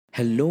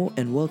Hello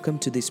and welcome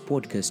to this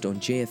podcast on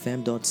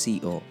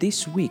jfm.co.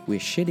 This week we're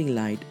shedding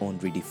light on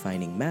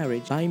redefining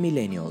marriage by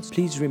millennials.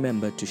 Please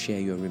remember to share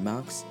your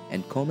remarks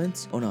and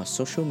comments on our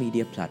social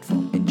media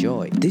platform.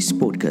 Enjoy. This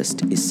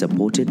podcast is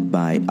supported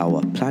by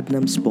our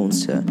platinum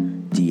sponsor,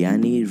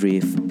 Diani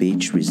Reef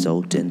Beach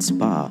Resort and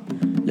Spa,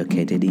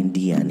 located in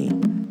Diani.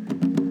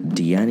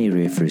 Diani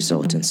Reef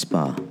Resort and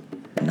Spa.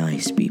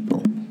 Nice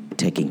people,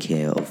 taking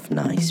care of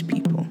nice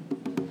people.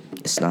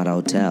 It's not a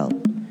hotel,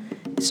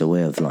 it's a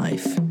way of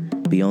life.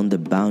 Beyond the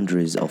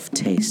boundaries of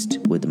taste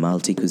with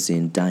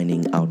multi-cuisine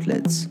dining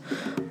outlets,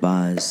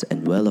 bars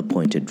and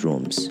well-appointed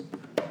rooms,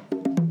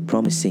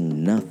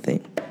 promising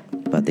nothing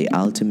but the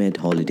ultimate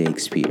holiday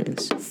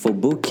experience. For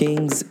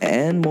bookings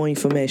and more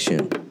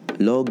information,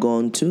 log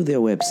on to their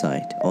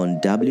website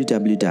on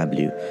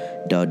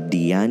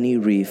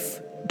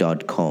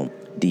www.dianireef.com.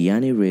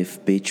 Diani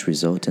Reef Beach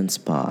Resort and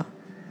Spa.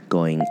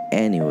 Going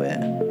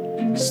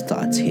anywhere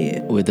starts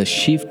here. With a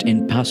shift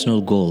in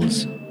personal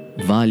goals,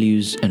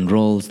 values and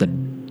roles that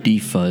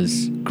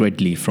differs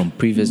greatly from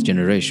previous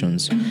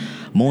generations,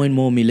 more and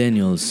more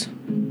millennials,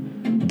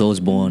 those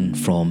born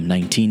from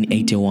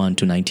 1981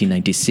 to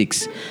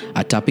 1996,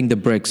 are tapping the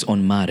brakes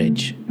on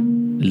marriage,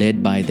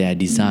 led by their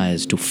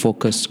desires to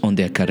focus on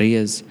their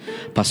careers,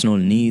 personal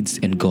needs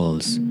and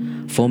goals,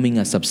 forming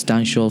a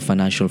substantial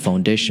financial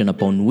foundation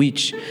upon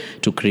which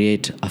to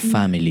create a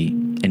family,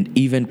 and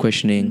even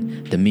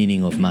questioning the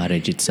meaning of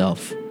marriage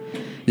itself.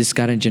 This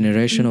current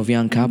generation of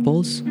young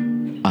couples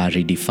are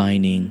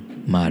redefining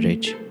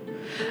marriage.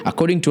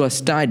 According to a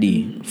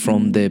study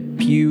from the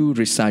Pew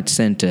Research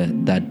Center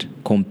that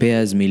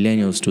compares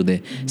millennials to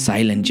the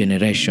silent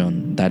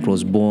generation that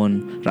was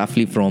born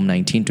roughly from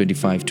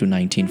 1925 to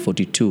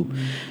 1942,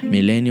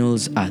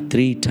 millennials are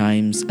 3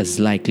 times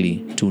as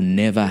likely to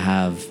never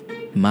have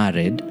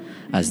married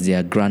as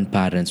their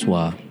grandparents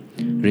were.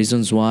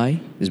 Reasons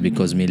why is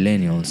because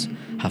millennials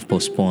have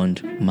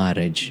postponed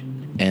marriage.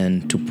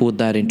 And to put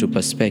that into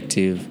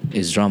perspective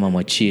is Rama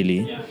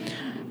Mwachili,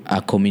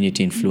 a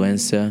community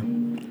influencer,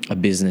 a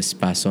business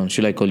person.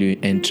 Should I call you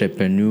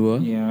entrepreneur?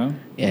 Yeah.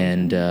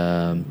 And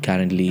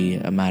currently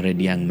a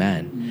married young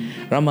man.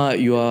 Rama,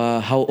 you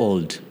are how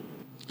old?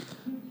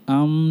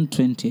 I'm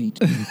 28.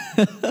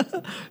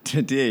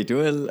 28.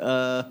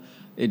 Well,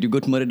 you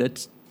got married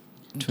at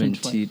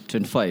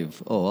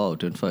 25. Oh, wow,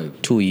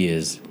 25. 2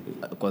 years.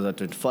 Because at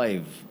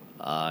 25,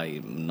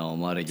 no,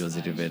 marriage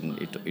wasn't even,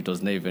 it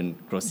was not even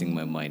crossing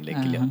my mind.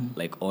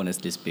 Like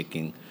honestly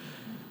speaking,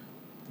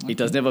 it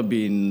has never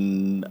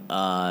been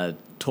a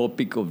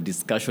topic of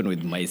discussion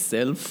with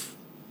myself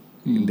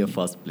in the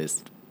first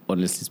place,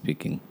 honestly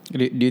speaking.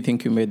 Do you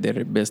think you made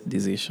the best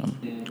decision?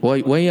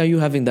 Why are you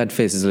having that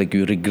face? It's like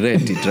you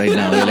regret it right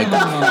now. You're like,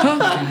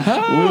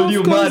 Will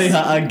you marry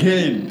her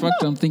again? In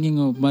fact, I'm thinking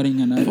of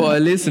marrying another. for our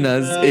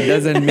listeners, it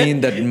doesn't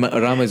mean that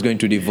Rama is going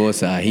to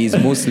divorce her. He's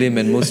Muslim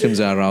and Muslims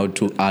are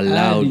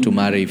allowed to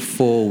marry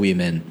 4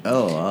 women.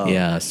 Oh, wow.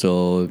 Yeah,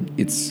 so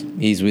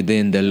he's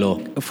within the law.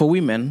 For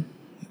women,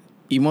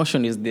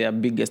 emotion is their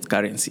biggest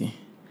currency.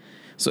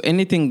 So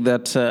anything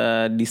that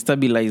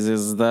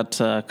destabilizes that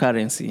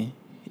currency,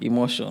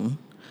 emotion,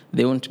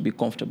 they won't be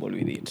comfortable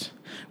with it.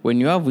 When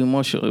you have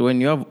emotion,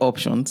 when you have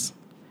options,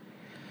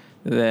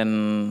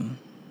 then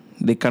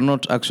they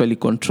cannot actually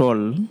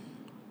control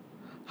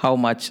how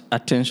much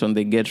attention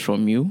they get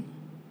from you.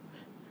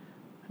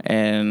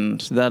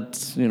 And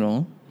that,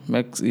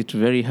 makes it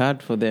very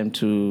hard for them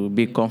to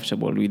be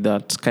comfortable with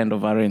that kind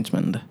of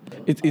arrangement.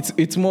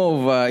 It's more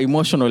of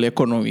emotional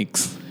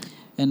economics.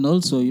 And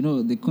also,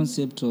 the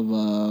concept of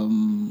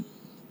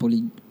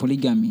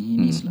polygamy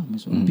in Islam.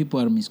 So people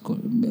are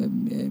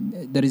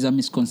there is a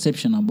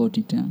misconception about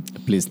it. Yeah?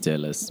 Please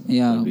tell us.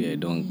 Yeah, Maybe I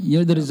don't.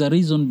 There is a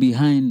reason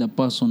behind a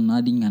person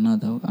adding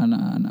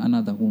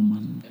another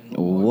woman.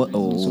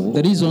 So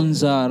the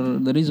reasons are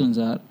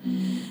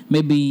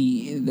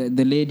maybe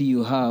the lady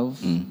you have.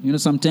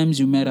 Sometimes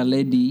you marry a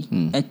lady,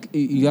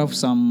 you have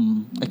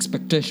some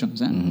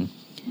expectations.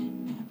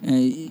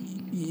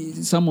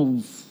 Some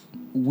of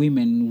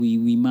women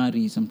we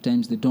marry,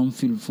 sometimes they don't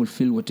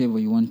fulfill whatever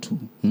you want to.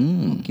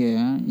 Okay,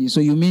 so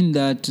you mean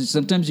that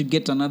sometimes you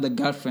get another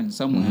girlfriend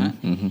somewhere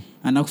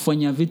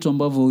anakufanya vitu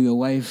ambavyo your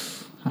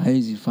wife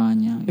haizi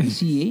fanya. You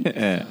see,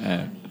 yes.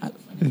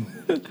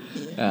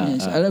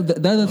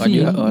 The other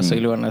thing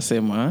Waswahili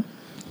wanasema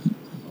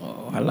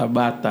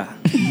alabata.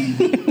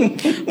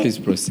 Please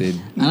proceed.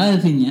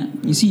 Another thing,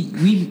 you see,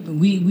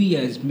 we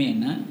as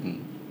men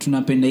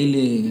tunapenda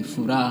ile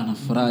furaha na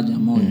faraja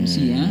moyo.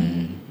 See, yeah.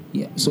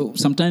 So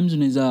sometimes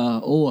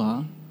unaweza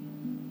oa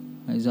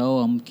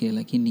mke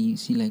lakini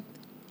see like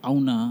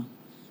hauna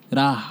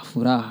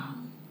furaha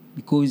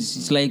because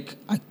it's like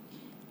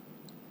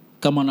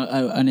kama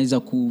anaweza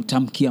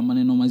kutamkia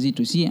maneno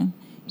mazito, see.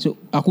 So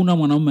hakuna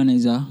mwanaume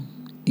anaweza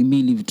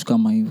imili vitu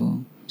kama hivyo.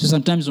 So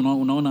sometimes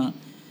unaona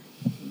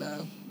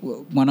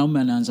mwanaume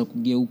anaanza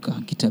kugeuka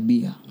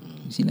kitabia,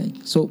 see like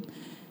so.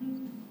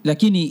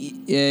 Lakini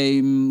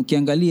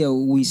ukiangalia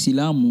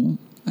Uislamu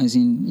as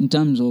in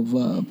terms of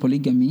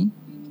polygamy,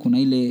 kuna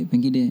ile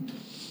pengine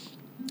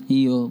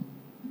hiyo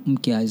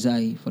mke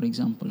azai for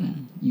example,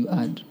 you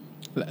add.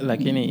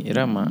 Lakini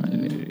Rama,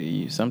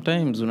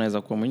 sometimes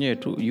unaweza kuwa mwenyewe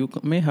tu, you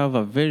may have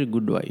a very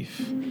good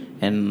wife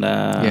and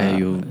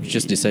you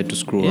just decide to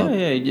screw up.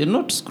 You're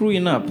not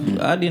screwing up.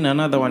 Adding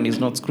another one is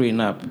not screwing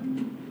up.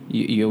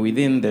 You're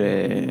within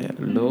the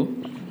law.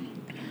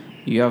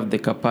 You have the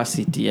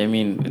capacity, I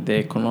mean the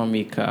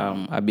economic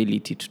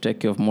ability to take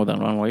care of more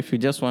than one wife. You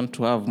just want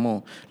to have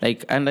more,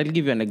 like, and I'll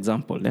give you an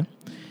example.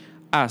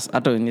 Us,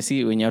 hata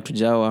wenye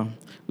hatujawa,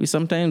 you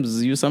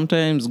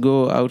sometimes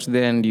go out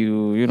there and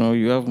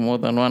you have more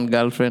than one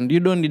girlfriend.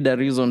 You don't need a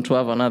reason to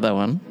have another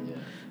one,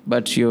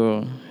 but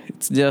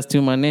it's just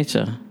human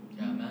nature.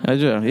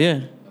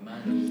 Najua,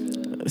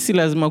 si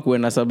lazima kuwe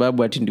na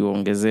sababu ati ndio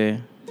ongezee.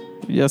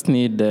 You just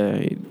need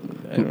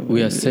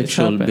we are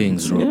sexual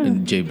beings,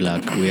 J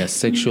Black. We are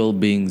sexual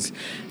beings,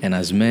 and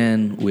as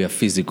men, we are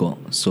physical.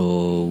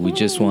 So we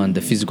just want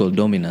the physical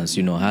dominance,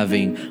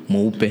 having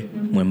mweupe,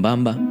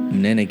 mwembamba,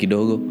 mnene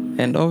kidogo.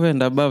 And over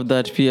and above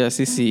that, pia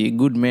sisi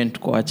good men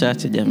tuko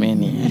wachache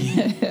jameni.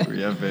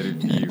 We are very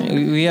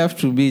few. We have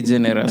to be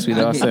generous with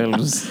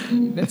ourselves.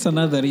 That's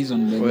another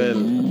reason.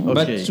 Well,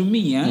 okay. But to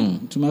me,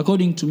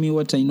 according to me,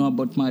 what I know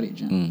about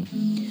marriage,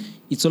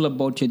 it's all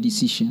about your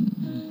decision.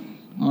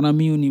 Ona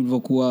mimi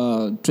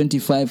nilivyokuwa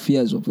 25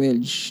 years of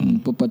age,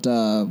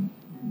 nilipopata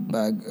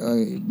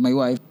my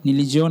wife,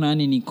 nilijiona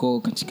yani niko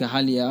katika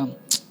hali ya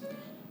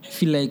I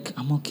feel like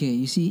I'm okay,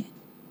 you see.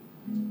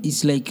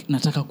 It's like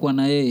nataka kuwa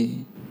na yeye.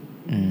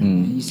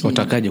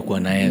 Utakaje kuwa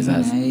na yeye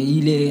sasa?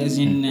 Ile as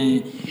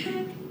in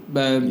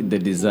the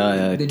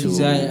desire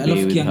to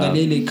alafu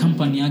kiangalia ile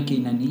company yake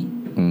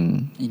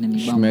inanibamba.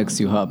 She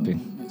makes you happy.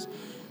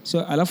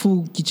 So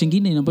alafu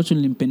kichengine ambacho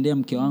nilimpendea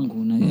mke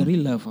wangu na I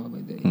really love her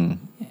by the way.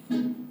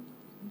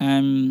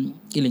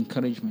 Ile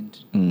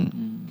encouragement.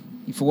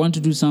 If I want to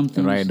do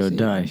something, ride or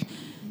die.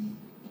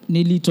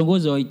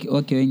 Nilitongoza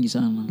wake wengi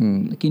sana,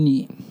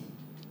 lakini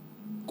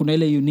kuna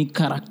ile unique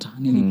character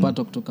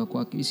nilipata kutoka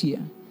kwake, you see.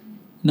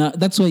 Now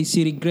that's why I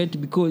see regret,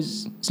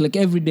 because it's like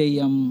every day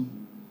you're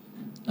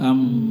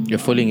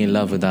falling in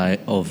love with her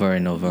over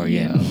and over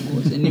again. Of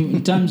course. And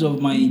in terms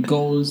of my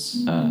goals,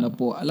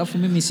 alafu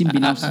mimi si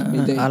binafsi.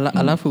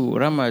 Alafu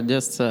Rama,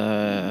 just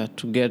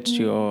to get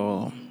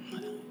your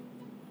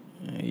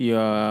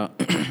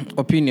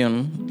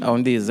opinion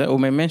on this. You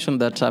mentioned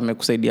that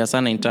amekusaidia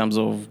sana in terms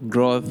of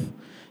growth,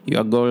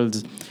 your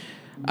goals.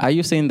 Are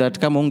you saying that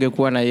kama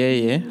ungekuwa na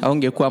yeye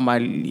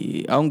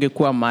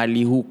aungekuwa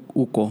mali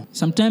huko?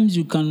 Sometimes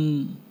you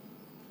can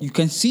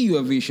see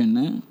your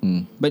vision,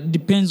 but it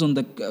depends on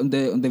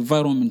the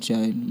environment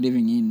you're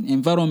living in.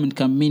 Environment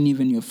can mean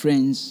even your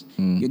friends,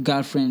 your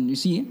girlfriend, you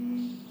see.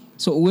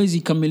 So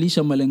uwezi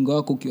kamilisha malengo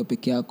yako ukiwa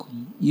peke yako.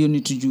 Hiyo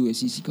ni tujue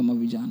sisi kama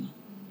vijana.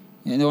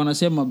 And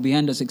wanasema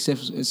behind a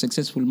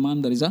successful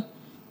man there is a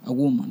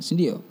woman, si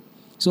ndio?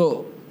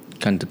 So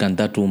can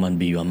that woman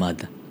be your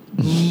mother?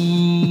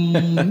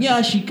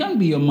 Yeah, she can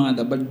be your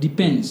mother, but it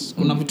depends.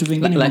 Kuna vitu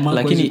vingine mama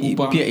lakini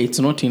pia it's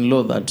not in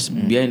law that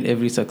behind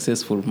every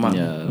successful man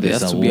there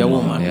has to be a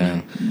woman.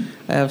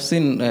 I have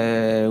seen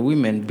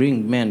women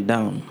bring men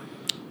down.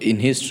 In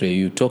history,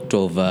 you talked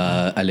of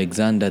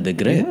Alexander the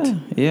Great.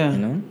 Yeah. You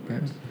know?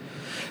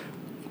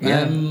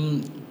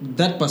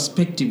 That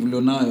perspective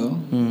ulionayo,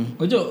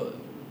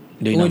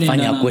 ndio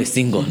inafanya kuwe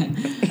single.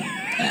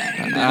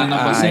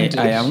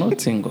 I am not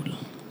single.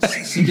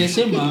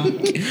 Singesema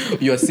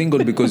you are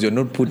single because you're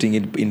not putting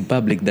it in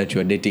public that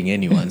you are dating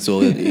anyone,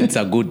 so it's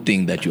a good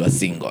thing that you are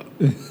single.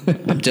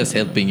 I'm just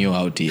helping you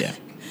out here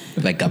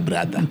like a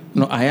brother.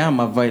 No, I am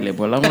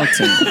available. I'm not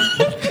single.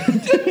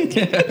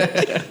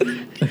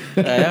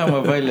 I am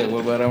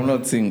available, but I'm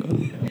not single.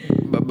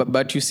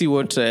 But you see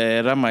what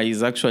Rama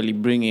is actually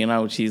bringing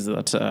out is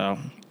that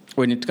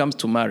when it comes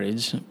to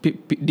marriage,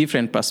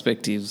 different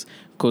perspectives,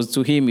 because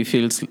to him he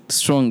feels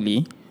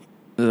strongly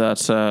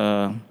that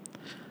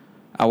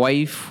a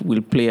wife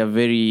will play a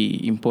very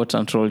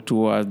important role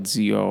towards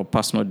your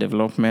personal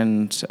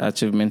development,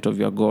 achievement of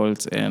your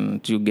goals,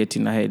 and you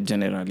getting ahead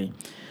generally.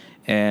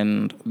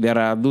 And there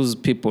are those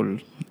people,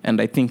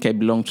 and I think I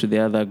belong to the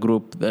other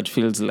group, that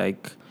feels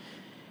like,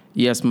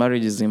 yes,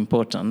 marriage is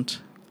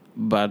important,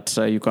 but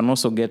you can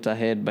also get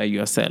ahead by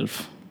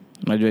yourself.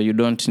 You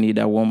don't need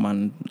a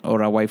woman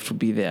or a wife to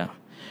be there.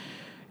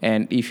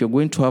 And if you're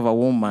going to have a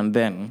woman,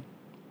 then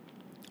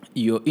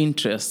your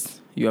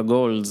interests, your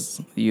goals,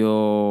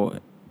 your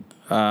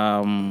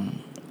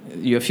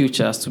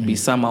future has to be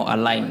somehow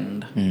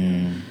aligned,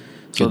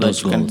 so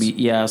that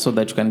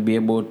you can be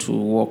able to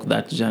walk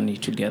that journey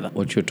together.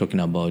 What you're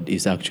talking about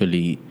is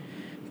actually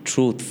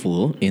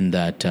truthful in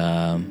that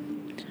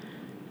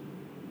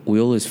we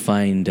always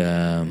find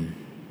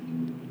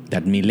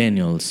that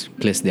millennials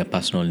place their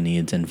personal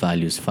needs and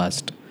values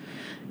first.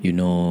 We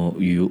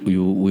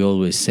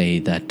always say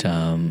that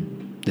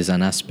there's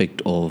an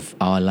aspect of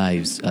our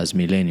lives as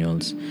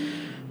millennials.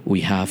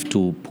 We have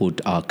to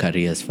put our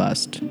careers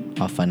first,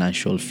 our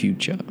financial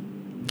future,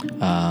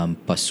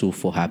 pursue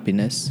for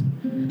happiness.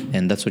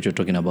 And that's what you're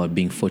talking about,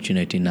 being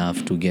fortunate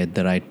enough to get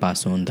the right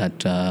person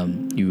that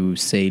you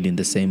sail in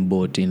the same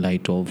boat in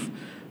light of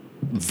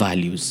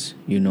values.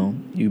 You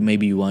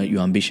maybe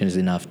your ambition is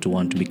enough to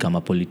want to become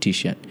a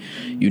politician.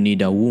 You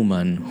need a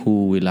woman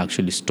who will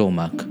actually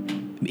stomach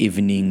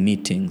evening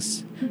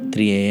meetings,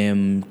 3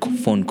 a.m.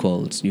 phone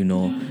calls,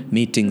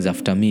 meetings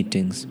after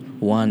meetings.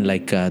 One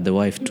like the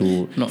wife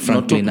to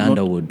Franklin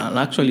Underwood. And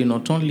actually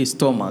not only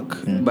stomach,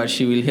 but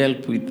she will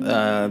help with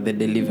the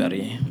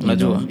delivery.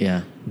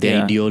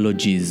 The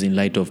ideologies in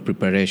light of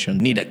preparation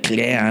need a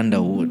clear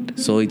Underwood.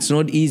 So it's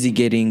not easy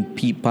getting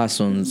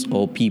persons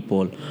or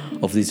people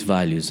of these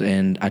values,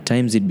 and at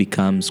times it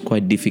becomes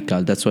quite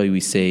difficult. That's why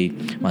we say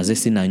maze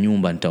sina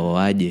nyumba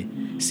nitaoaje,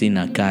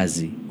 sina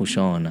kazi,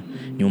 ushaona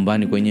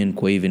nyumbani kwenye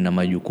niko hivi na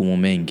majukumu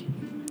mengi.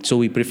 So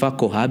we prefer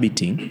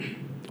cohabiting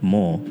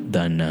more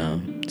than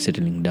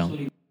settling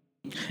down.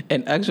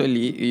 And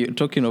actually, you're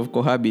talking of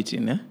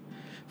cohabiting,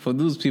 for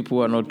those people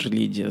who are not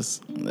religious,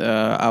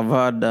 I've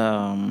heard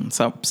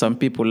some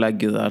people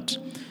argue that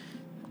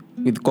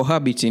with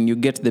cohabiting, you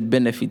get the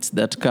benefits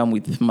that come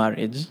with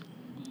marriage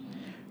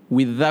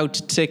without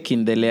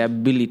taking the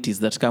liabilities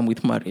that come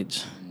with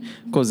marriage.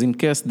 Because in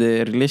case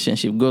the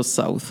relationship goes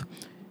south,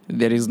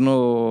 there is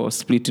no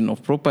splitting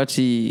of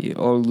property,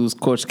 all those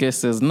court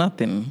cases,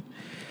 nothing.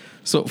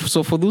 So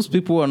for those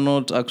people who are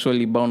not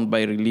actually bound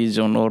by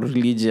religion or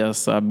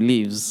religious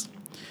beliefs,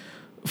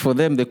 for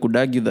them they could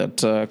argue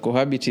that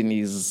cohabiting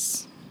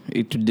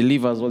it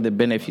delivers all the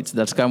benefits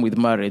that come with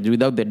marriage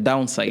without the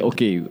downside.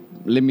 Okay,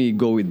 let me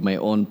go with my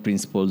own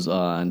principles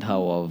and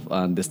how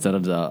and the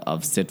standards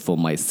I've set for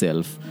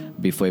myself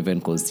before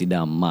even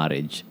consider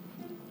marriage.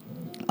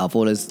 I've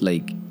always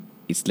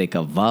it's like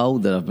a vow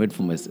that I've made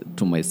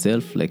to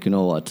myself. Like, you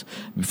know what?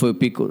 Before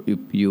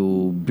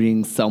you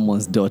bring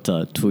someone's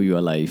daughter to your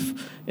life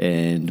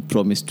and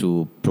promise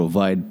to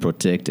provide,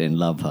 protect, and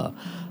love her,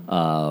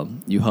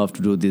 you have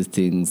to do these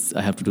things.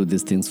 I have to do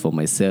these things for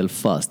myself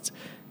first.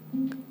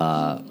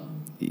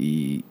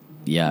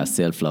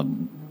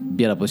 Self-love.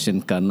 Be in a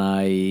position,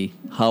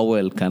 how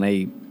well can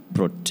I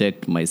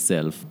protect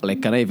myself?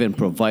 Like, can I even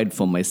provide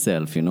for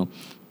myself,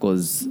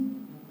 Because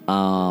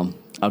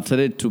I've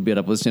started to be at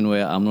a position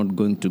where I'm not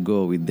going to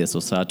go with the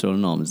societal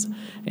norms.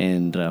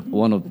 And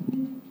one of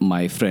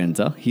my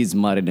friends, he's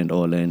married and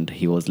all, and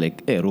he was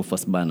like, "Hey,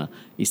 Rufus Bana,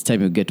 it's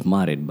time you get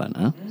married,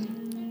 Bana."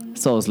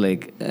 So I was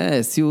like,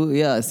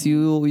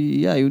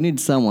 you need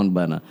someone,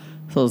 Bana.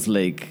 So I was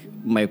like,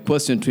 my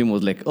question to him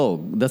was like,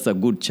 "Oh, that's a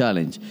good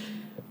challenge.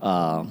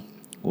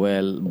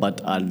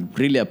 But I'd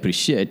really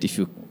appreciate if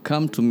you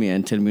come to me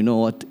and tell me, you know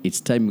what, it's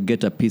time you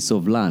get a piece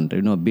of land,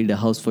 build a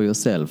house for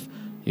yourself,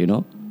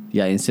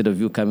 instead of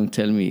you coming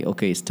tell me,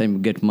 okay, it's time you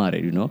get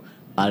married,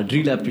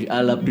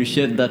 I'll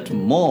appreciate that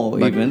more.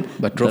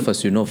 But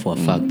Rufus, for a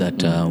fact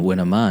that when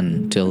a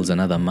man tells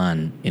another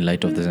man in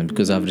light of this,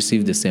 because I've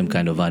received the same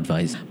kind of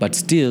advice, but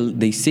still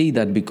they say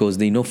that because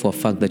they know for a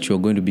fact that you're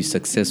going to be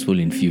successful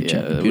in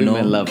future.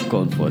 Women love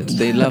comfort.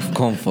 They love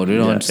comfort. We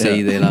don't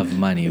say they love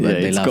money,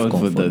 but they love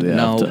comfort.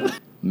 Now,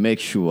 make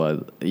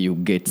sure you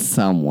get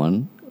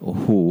someone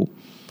who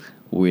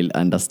will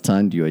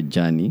understand your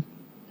journey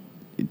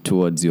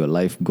towards your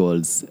life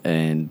goals,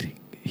 and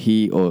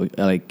he or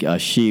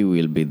she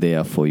will be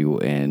there for you,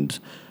 and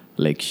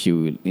she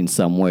will in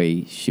some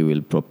way she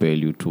will propel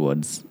you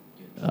towards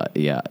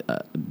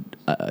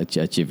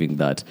achieving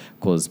that,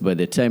 because by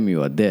the time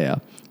you are there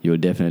you'll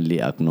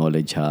definitely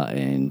acknowledge her,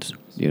 and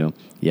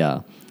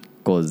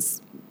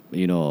because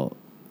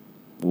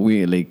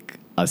we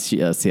as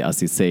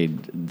he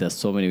said, there's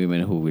so many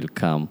women who will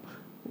come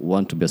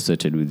want to be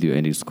associated with you,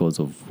 and it's because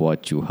of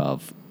what you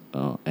have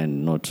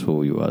and not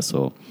who you are,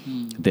 so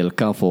they'll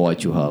come for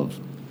what you have.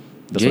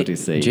 That's what he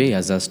said. Jay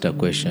has asked a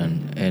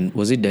question, and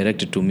was it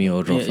directed to me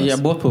or Rufus? Yeah,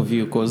 both of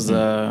you, because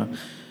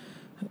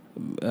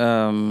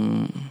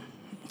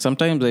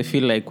sometimes I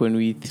feel like when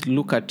we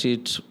look at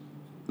it,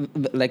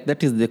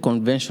 that is the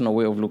conventional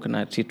way of looking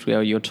at it,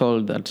 where you're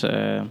told that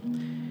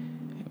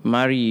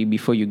marry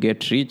before you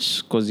get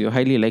rich, because you're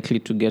highly likely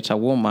to get a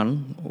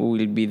woman who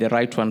will be the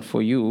right one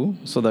for you,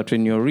 so that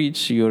when you're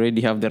rich, you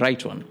already have the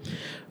right one.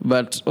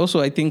 But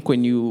also, I think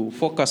when you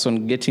focus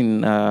on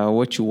getting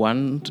what you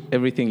want,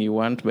 everything you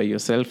want by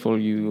yourself, or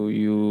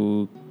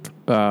you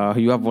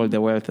have all the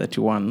wealth that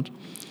you want,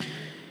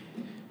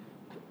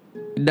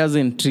 it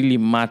doesn't really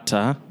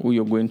matter who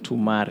you're going to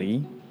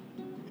marry.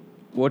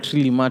 What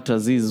really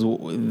matters is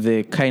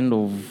the kind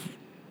of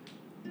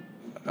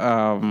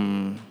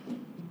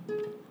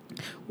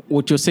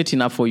what you're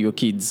setting up for your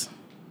kids.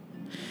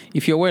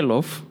 If you're well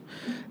off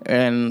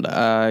and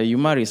you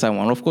marry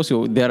someone, of course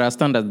there are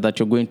standards that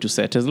you're going to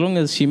set. As long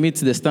as she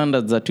meets the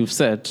standards that you've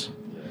set,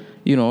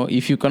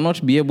 if you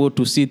cannot be able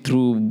to see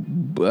through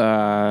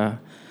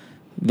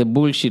the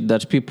bullshit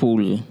that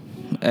people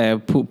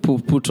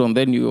put on,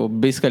 then you're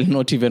basically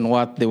not even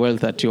worth the wealth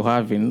that you're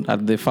having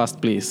at the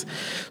first place.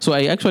 So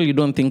I actually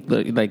don't think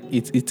that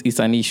it's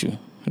an issue,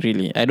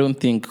 really. I don't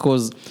think,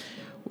 because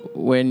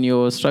when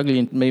you're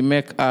struggling, it may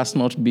make us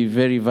not be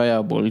very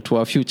viable to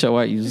our future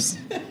wives.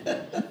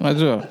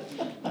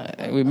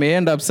 we may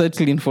end up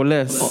settling for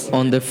less.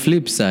 On the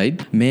flip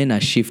side, men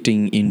are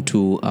shifting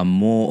into a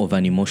more of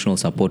an emotional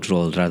support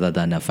role rather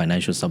than a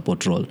financial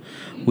support role,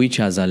 which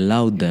has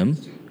allowed them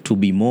to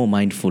be more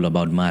mindful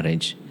about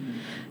marriage.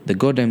 The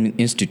Goddam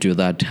Institute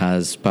that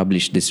has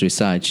published this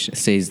research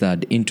says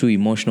that into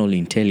emotional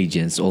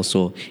intelligence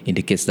also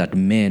indicates that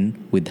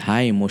men with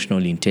high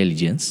emotional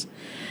intelligence,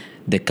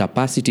 the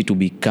capacity to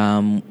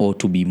become or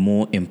to be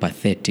more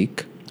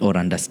empathetic or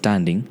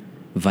understanding,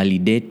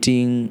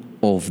 validating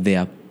of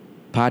their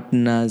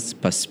partner's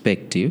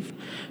perspective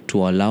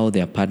to allow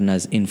their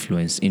partner's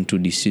influence into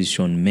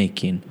decision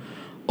making,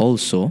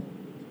 also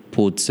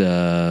puts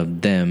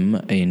them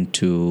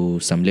into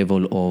some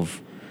level of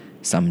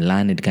some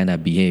learned kind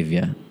of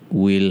behavior,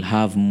 will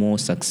have more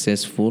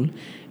successful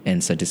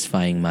and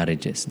satisfying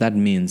marriages. That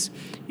means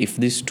if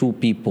these two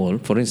people,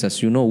 for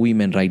instance,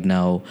 women right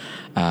now,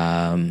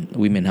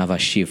 women have a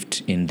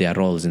shift in their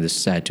roles in the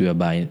society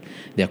whereby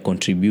they're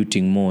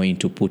contributing more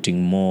into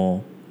putting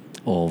more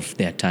of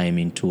their time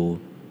into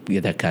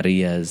their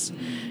careers,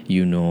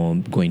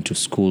 going to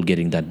school,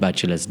 getting that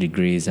bachelor's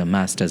degrees, a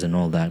master's and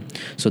all that.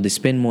 So they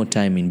spend more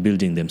time in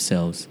building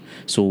themselves.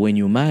 So when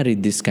you marry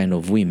this kind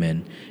of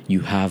women,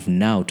 you have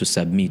now to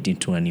submit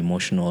into an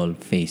emotional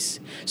phase.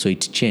 So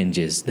it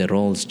changes, the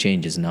roles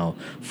changes now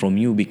from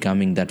you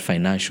becoming that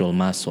financial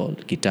muscle.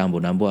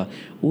 Kitambo, nambua,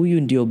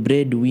 huyu ndio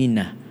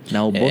breadwinner.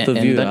 Now both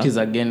of you that is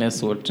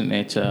against what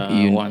nature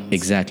wants.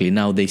 Exactly.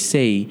 Now they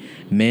say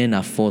men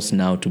are forced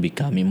now to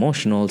become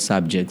emotional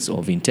subjects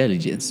of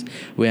intelligence,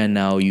 where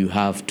now you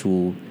have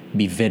to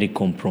be very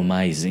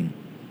compromising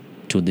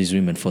to these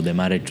women for the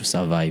marriage to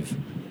survive.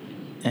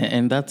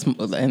 And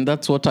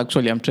that's what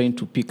actually I'm trying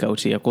to pick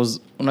out here,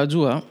 because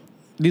unajua,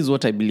 this is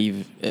what I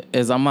believe.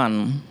 As a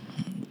man,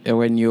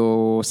 when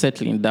you're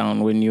settling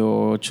down, when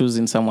you're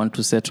choosing someone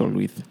to settle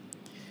with,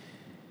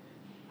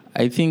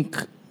 I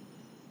think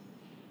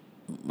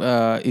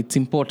it's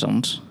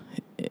important,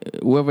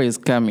 whoever is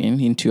coming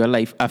into your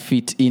life, a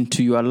fit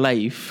into your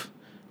life,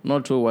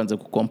 not who wants to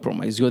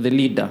compromise. You're the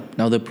leader.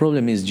 Now the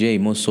problem is, Jay,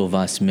 most of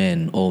us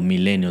men or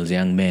millennials,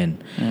 young men,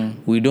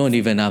 we don't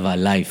even have a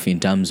life in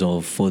terms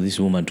of for this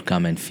woman to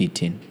come and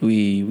fit in.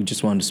 We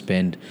just want to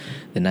spend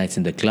the nights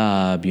in the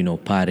club,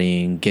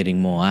 partying, getting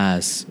more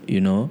ass,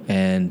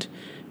 and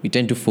we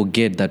tend to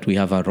forget that we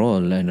have a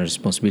role and a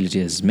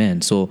responsibility as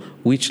men. So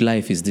which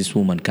life is this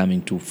woman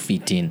coming to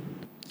fit in?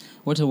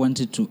 What I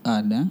wanted to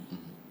add,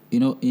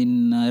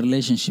 in a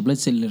relationship,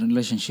 let's say a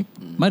relationship,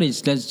 marriage,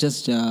 that's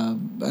just a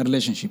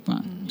relationship.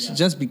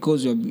 Just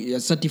because you're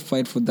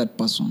certified for that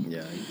person.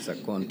 Yeah, it's a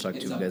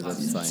contract you guys have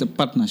signed. It's a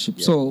partnership.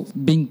 Yeah. So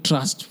being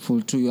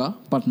trustful to your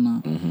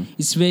partner,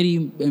 it's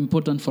very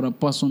important for a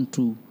person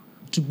to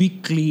be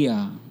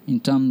clear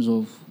in terms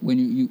of when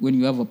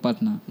you have a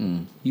partner,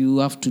 you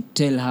have to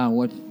tell her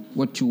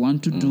what you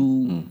want to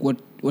do,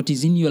 what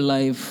is in your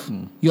life,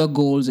 your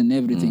goals and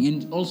everything.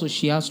 And also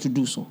she has to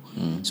do so.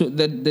 So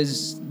that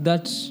there's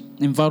that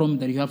environment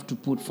that you have to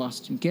put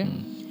first, okay?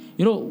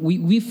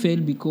 We fail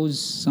because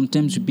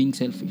sometimes we're being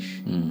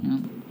selfish.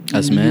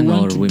 As men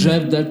or women. You want to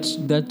drive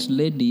that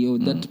lady or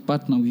that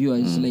partner of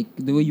yours like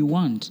the way you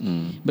want.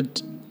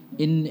 But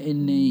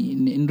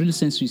in real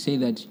sense, we say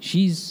that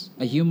she's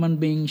a human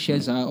being, she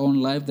has her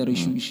own life that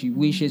she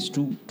wishes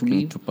to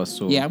live. To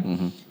pursue. Yeah.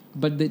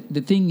 But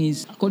the thing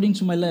is, according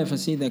to my life, I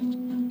say that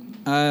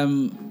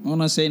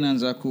ona say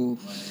nanza ku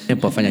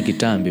pafanya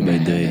kitambi by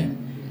the way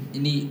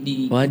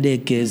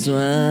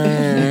wadekezwa.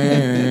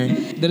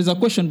 There is a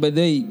question by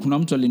the way, kuna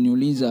mtu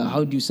aliniuliza,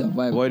 how do you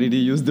survive? Why did he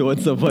use the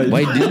word survive?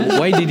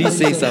 Why did he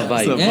say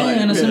survive?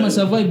 Anasema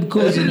survive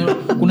because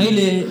kuna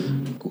ile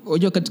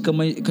unajua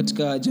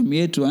katika jamii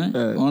yetu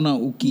unaona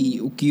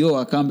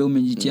ukioa kambe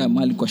umejitia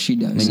mali kwa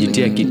shida,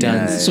 umejitia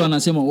kitanzi. So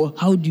anasema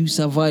how do you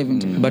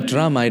survive? But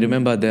Rama, I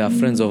remember there are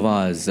friends of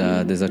ours,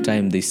 there's a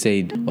time they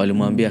said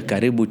walimwambia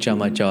karibu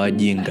chama cha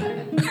wajinga.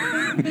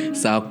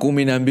 Saa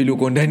 12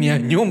 uko ndani ya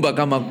nyumba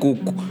kama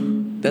kuku.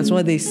 That's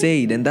what they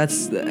said, and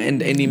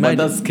imagine, but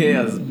that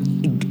scares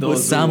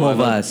some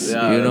of us,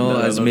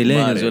 as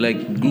millennials, we're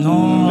like,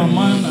 no,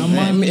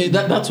 man.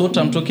 That's what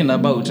I'm talking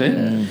about.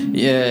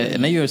 Yeah.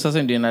 Now you're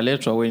starting in a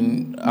letter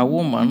when a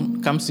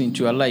woman comes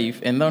into your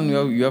life, and then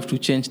you have to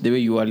change the way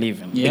you are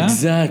living. Yeah?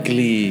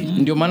 Exactly.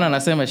 Ndio maana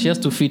anasema she has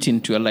to fit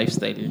into your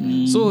lifestyle.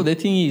 So the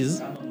thing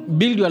is,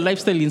 build your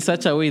lifestyle in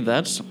such a way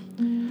that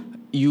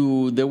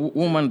the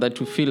woman that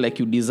you feel like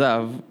you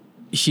deserve,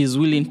 she's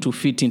willing to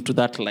fit into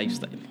that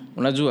lifestyle.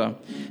 Unajua,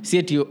 si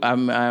eti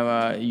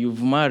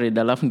you've married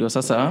alafu ndio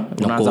sasa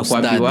unaanza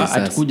kuambiwa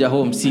atakuja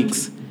home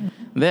 6.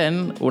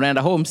 Then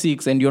unaenda home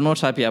 6 and you're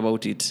not happy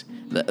about it.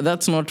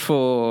 That's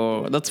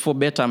for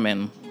better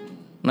men.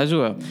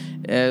 Unajua?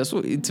 So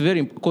it's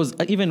very, because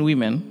even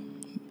women,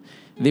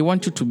 they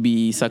want you to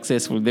be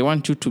successful. They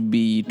want you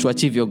to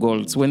achieve your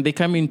goals. When they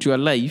come into your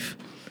life,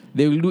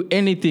 they will do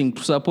anything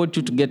to support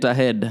you to get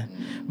ahead.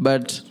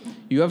 But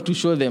you have to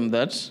show them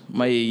that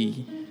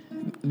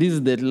this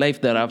is the life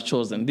that I've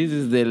chosen. This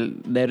is the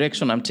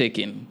direction I'm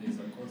taking.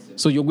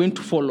 So you're going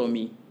to follow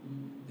me.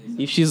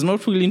 If she's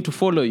not willing to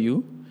follow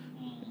you,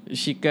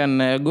 she can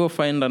go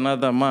find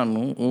another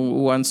man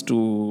who wants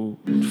to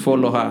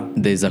follow her.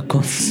 There's a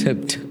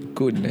concept,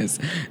 goodness.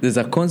 There's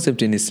a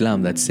concept in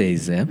Islam that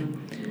says,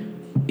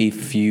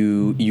 if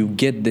you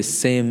get the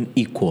same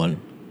equal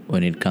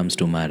when it comes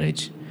to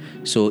marriage.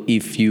 So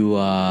if you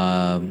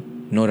are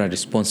not a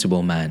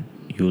responsible man,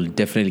 you'll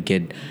definitely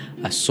get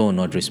a so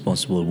not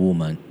responsible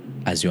woman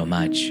as your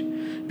match.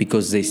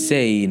 Because they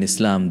say in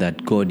Islam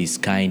that God is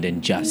kind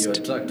and just. You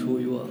attract who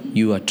you are.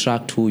 You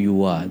attract who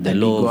you are. The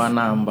law of...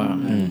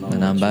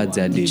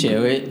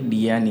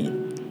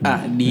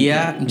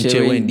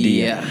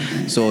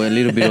 So a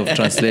little bit of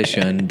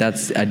translation.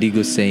 That's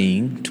Adigo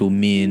saying to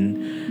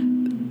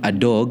mean a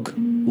dog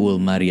will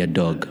marry a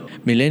dog.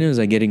 Millennials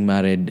are getting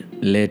married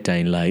later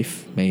in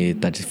life, maybe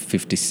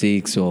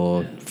 56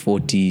 or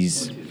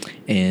 40s,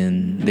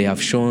 and they have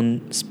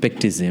shown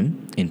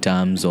skepticism in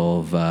terms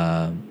of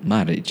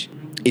marriage.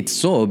 It's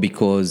so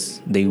because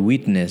they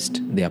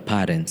witnessed their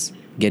parents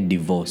get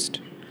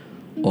divorced,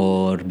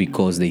 or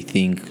because they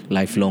think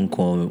lifelong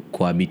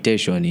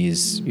cohabitation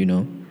is,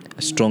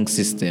 a strong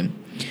system,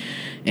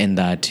 and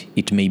that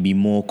it may be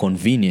more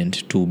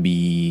convenient to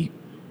be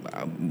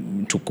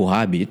to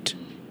cohabit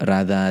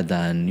rather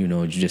than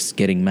just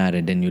getting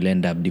married and you'll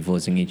end up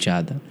divorcing each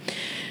other.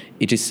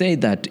 It is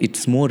said that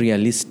it's more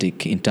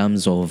realistic in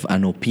terms of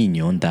an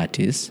opinion, that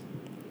is,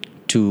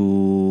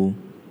 to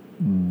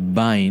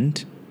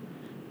bind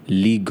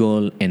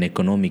legal and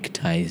economic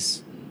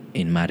ties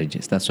in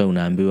marriages. That's why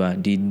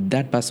unaambiwa, did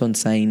that person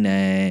sign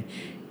a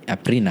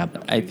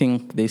prenup? I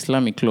think the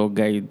Islamic law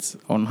guides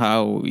on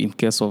how, in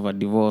case of a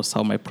divorce,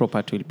 how my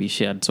property will be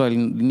shared. So I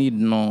need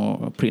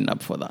no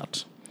prenup for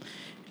that.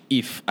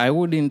 If I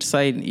wouldn't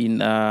sign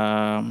in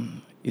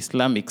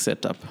Islamic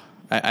setup,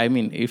 I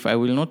mean, if I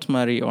will not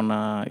marry on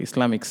a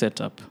Islamic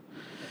setup,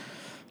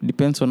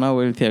 depends on how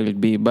wealthy I will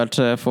be. But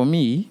for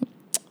me,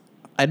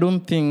 I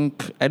don't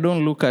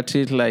look at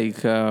it like,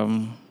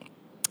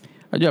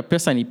 ajua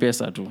pesa ni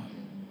pesa tu.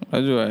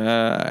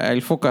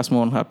 I'll focus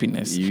more on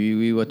happiness.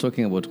 We were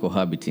talking about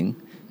cohabiting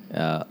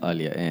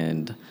earlier,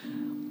 and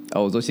I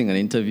was watching an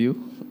interview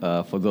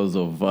for those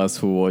of us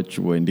who watch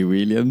Wendy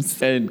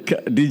Williams. And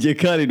DJ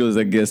Khaled was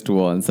a guest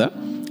once.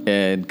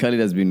 And Khaled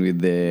has been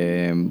with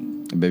the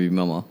baby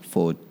mama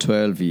for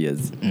 12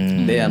 years.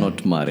 They are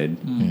not married.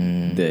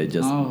 They're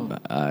just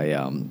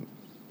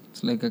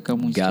it's like a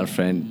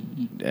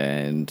girlfriend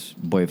and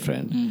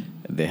boyfriend.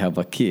 They have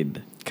a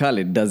kid.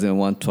 Khaled doesn't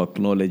want to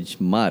acknowledge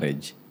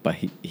marriage, but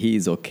he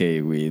is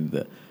okay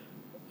with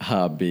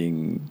her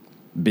being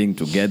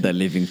together,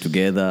 living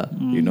together,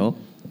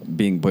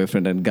 being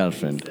boyfriend and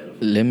girlfriend.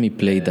 Let me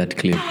play that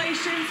clip.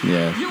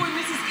 Yeah. You and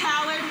Mrs.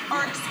 Khaled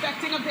are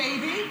expecting a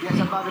baby? Yes,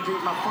 I'm about to do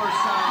my first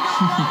son.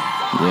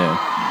 Yeah.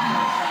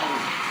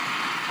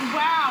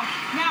 Wow.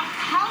 Now,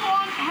 how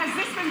long has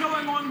this been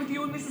going on with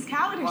you and Mrs.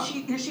 Khaled?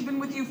 Has she been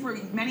with you for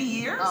many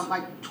years?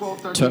 Like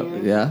 12, 13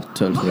 years. Yeah,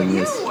 12, 13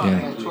 years.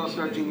 Yeah, 12,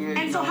 13 years.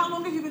 And so how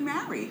long have you been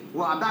married?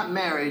 Well, I'm not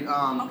married.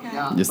 Okay.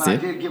 But I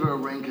did give her a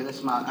ring because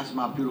that's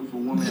my beautiful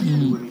woman that's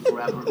been with me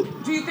forever.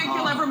 Do you think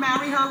you'll ever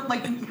marry her,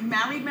 like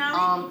married?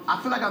 I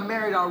feel like I'm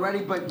married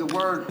already, but the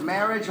word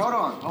marriage, hold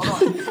on.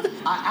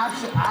 I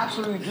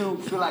absolutely do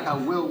feel like I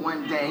will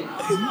one day.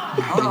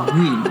 Hold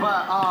on.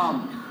 But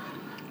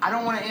I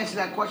don't want to answer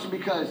that question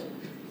because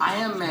I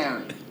am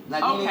married.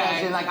 Like,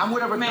 okay. I'm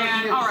with her for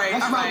 13 years. All right,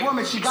 that's all my right.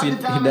 woman. She got the He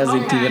diamond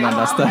doesn't ring. even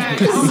understand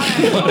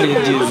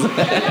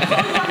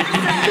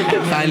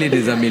Khaled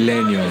is a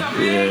millennial.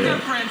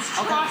 Difference,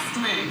 trust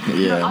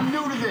me. Yeah. I'm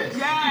new to this.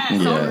 Yes. I'm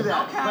new to Okay.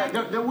 that.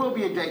 But there will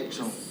be a date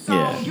soon.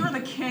 So you're the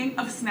king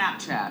of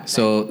Snapchat.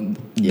 So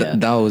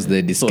that was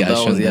the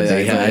discussion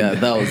they had. Yeah,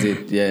 that was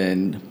it. Yeah,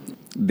 and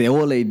the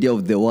whole idea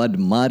of the word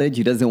marriage,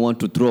 he doesn't want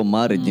to throw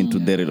marriage into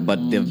there, but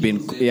they've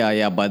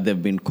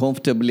been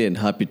comfortably and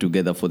happy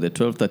together for the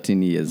 12,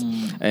 13 years.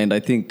 And I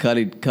think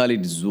Khaled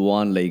is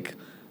one,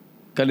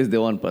 Khaled is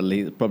the one,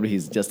 probably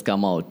he's just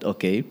come out,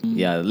 okay,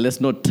 let's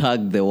not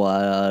tag the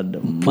word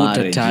Put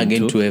marriage a tag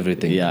into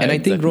everything. Yeah, and I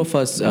exactly. think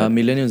Rofus,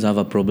 millennials have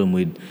a problem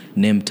with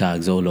name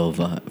tags all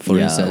over. For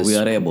instance, we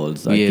are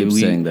rebels. I keep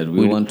saying that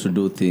we want to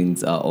do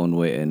things our own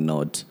way and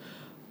not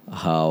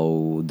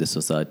how the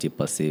society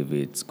perceives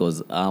it.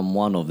 Because I'm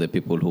one of the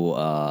people who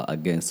are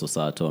against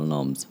societal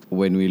norms.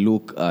 When we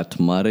look at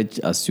marriage,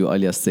 as you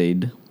earlier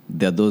said,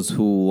 there are those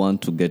who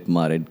want to get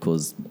married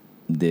because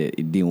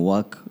it didn't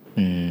work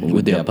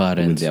with their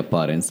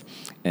parents.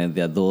 And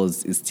there are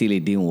those, it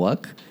didn't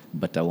work,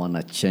 but I want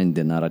to change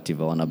the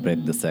narrative. I want to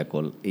break the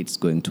cycle. It's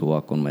going to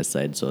work on my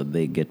side. So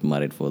they get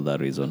married for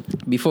that reason.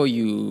 Before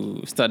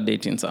you start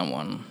dating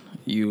someone,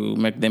 you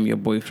make them your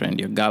boyfriend,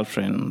 your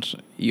girlfriend,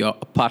 your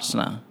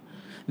partner.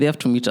 They have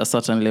to meet a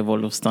certain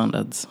level of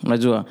standards.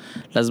 Unajua,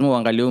 lazima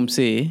uangalie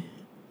msee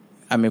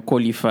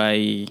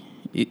amequalify.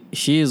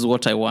 She is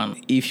what I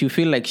want. If you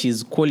feel like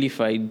she's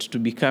qualified to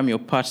become your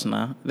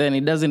partner, then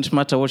it doesn't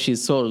matter what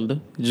she's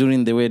sold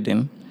during the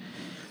wedding,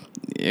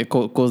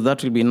 because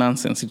that will be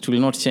nonsense. It will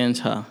not change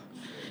her.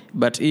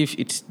 But if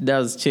it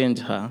does change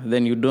her,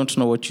 then you don't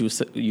know what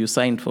you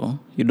signed for.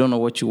 You don't know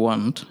what you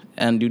want.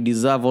 And you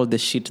deserve all the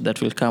shit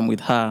that will come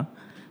with her.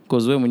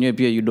 Because when you're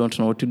here, you don't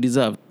know what you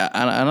deserve.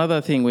 Another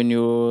thing, when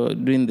you're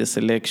doing the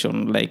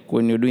selection, like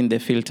when you're doing the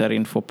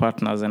filtering for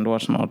partners and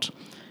whatnot,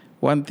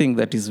 one thing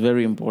that is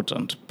very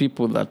important,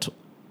 people that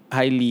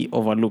highly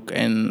overlook,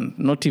 and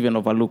not even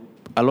overlook,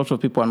 a lot of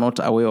people are not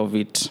aware of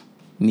it,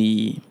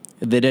 the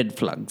red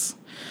flags.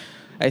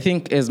 I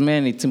think as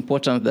men, it's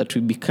important that we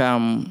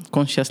become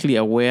consciously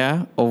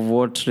aware of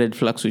what the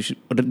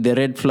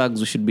red flags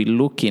we should be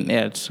looking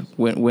at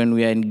when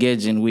we are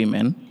engaging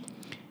women.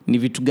 Ni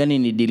vitu gani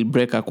ni deal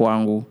breaker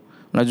kwangu?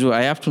 Unajua,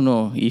 I have to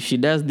know if she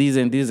does this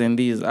and this and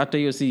this. After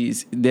you see,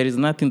 there is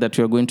nothing that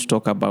we are going to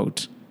talk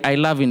about. I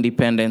love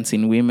independence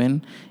in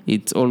women.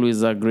 It's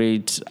always a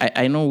great...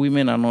 I know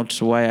women are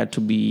not wired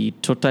to be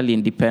totally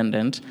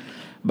independent,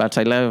 but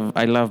I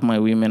love my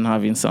women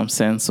having some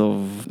sense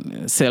of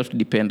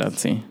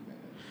self-dependency.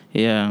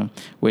 Yeah,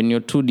 when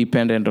you're too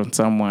dependent on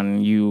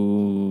someone,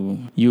 you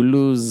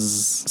lose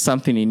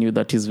something in you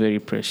that is very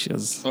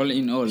precious. All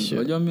in all,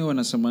 wajua mimi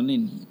wanasema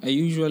nini?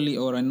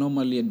 I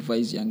normally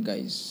advise young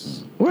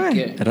guys.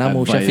 Okay. Rama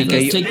ushafika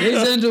hiyo.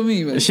 Listen to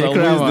me.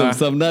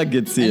 Some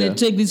nuggets here. And I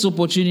take this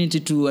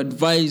opportunity to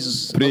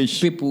advise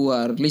people who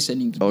are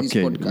listening to this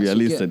podcast. We are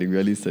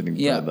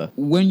listening, brother.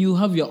 When you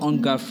have your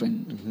own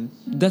girlfriend,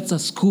 that's a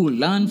school.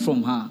 Learn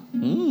from her.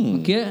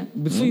 Okay?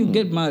 Before you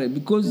get married,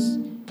 because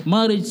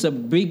marriage is a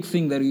big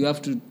thing that you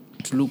have to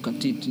look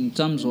at it in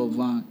terms of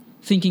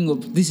thinking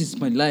of this is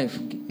my life.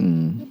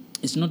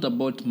 It's not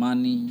about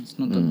money. It's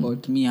not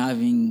about me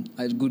having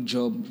a good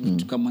job.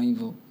 Kama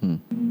hivyo.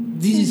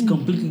 This is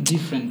completely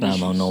different.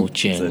 Rama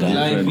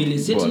unauchenga.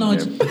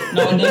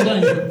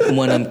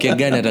 Mwanamke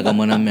gani ataka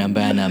mwanamume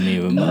ambaye ana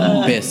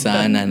pesa,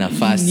 ana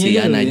nafasi,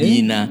 ana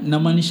jina?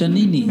 Namaanisha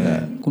nini?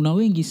 Kuna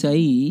wengi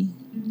sahihi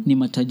ni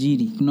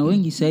matajiri. Kuna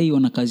wengi sahihi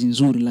wana kazi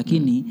nzuri,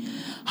 lakini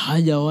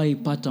hajawahi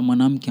pata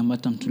mwanamke ambaye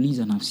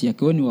atamtuliza nafsi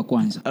yake. Wewe ni wa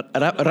kwanza.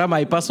 Rama,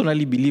 I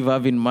personally believe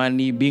having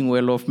money, being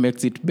well off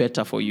makes it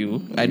better for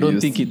you. I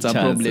don't think it's a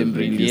problem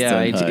really.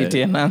 Yeah, it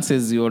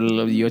enhances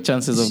your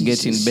chances of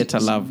getting better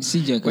love.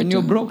 When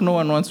you're broke, no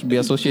one wants to be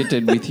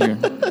associated with you.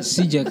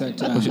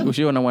 Sijakata.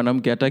 Ushiona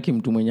mwanamke hataki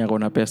mtu mwenye ako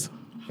na pesa.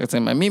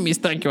 Akasema mimi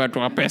sitaki watu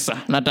wa pesa,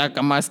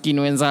 nataka maskini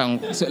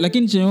wenzangu.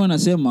 Lakini chenye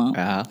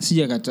nasema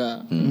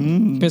sijakataa.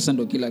 Pesa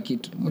ndo kila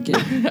kitu. Okay.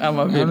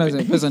 Ama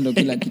pesa ndo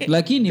kila kitu.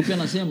 Lakini pia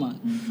nasema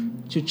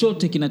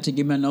chochote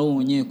kinategemea na wewe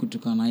mwenyewe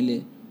kutokana na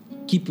ile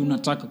kipi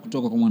unataka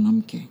kutoka kwa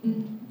mwanamke.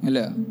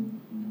 Elewa?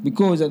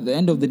 Because at the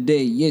end of the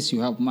day, yes,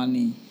 you have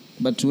money,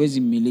 but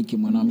huwezi mmiliki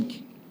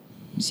mwanamke.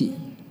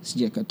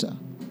 Sijakataa.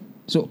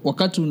 So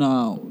wakati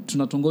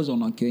tunatongoza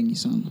wanawake wengi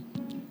sana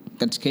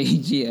katika hii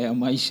njia ya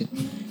maisha.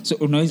 So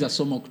unaweza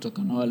soma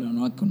kutoka na wale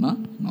wanawake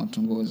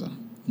unaotongoza.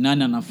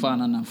 Nani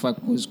anafaa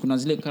because kuna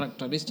zile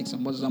characteristics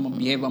ambazo ama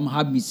behavior ama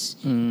habits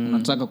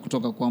unataka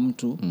kutoka kwa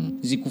mtu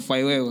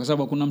zikufai wewe kwa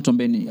sababu kuna mtu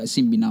ambaye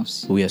si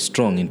binafsi. We are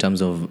strong in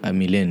terms of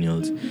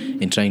millennials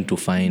in trying to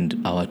find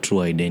our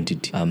true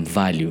identity,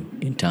 value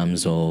in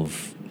terms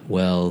of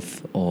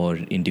wealth or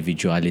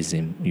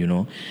individualism,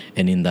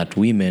 and in that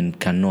women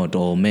cannot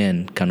or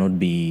men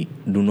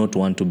do not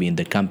want to be in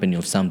the company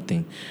of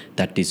something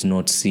that is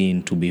not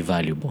seen to be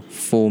valuable.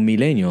 For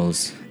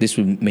millennials, this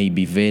may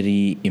be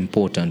very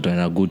important and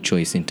a good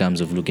choice in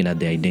terms of looking at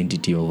the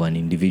identity of an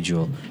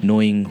individual,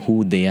 knowing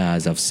who they are,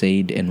 as I've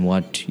said, and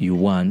what you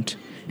want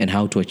and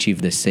how to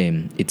achieve the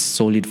same. It's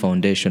solid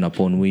foundation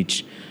upon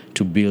which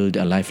to build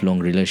a lifelong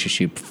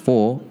relationship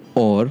for,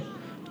 or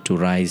to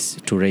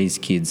raise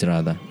kids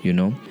rather,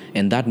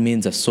 and that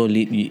means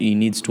he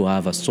needs to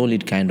have a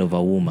solid kind of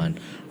a woman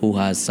who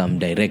has some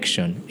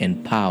direction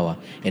and power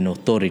and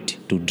authority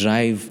to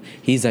drive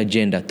his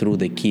agenda through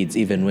the kids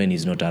even when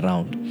he's not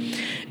around.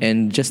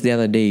 And just the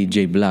other day,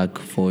 Jay Black,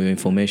 for your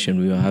information,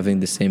 we were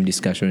having the same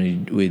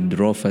discussion with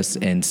Rufus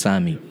and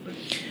Sammy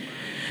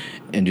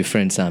and your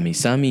friend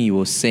Sammy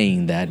was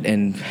saying that,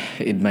 and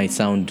it might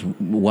sound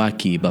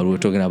wacky, but we're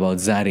talking about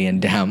Zari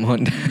and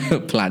Diamond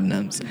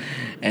Platinums.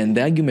 And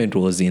the argument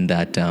was in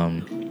that,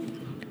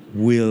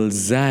 will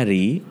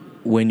Zari,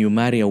 when you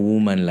marry a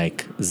woman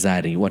like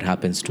Zari, what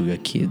happens to your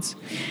kids?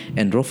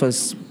 And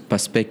Rufus'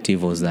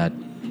 perspective was that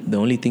the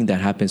only thing that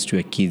happens to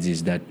your kids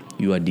is that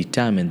you are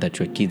determined that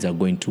your kids are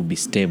going to be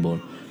stable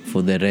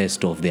for the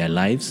rest of their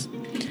lives.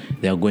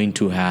 They are going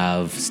to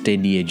have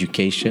steady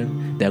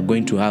education. They are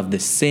going to have the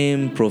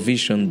same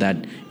provision that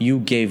you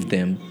gave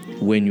them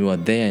when you are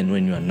there and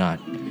when you are not.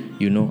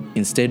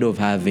 Instead of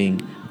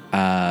having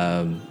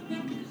a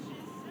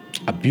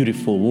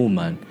beautiful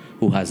woman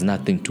who has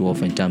nothing to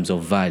offer in terms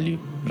of value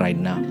right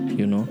now,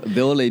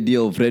 The whole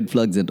idea of red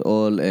flags and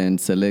all,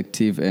 and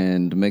selective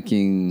and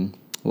making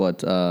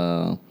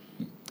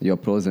your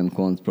pros and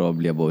cons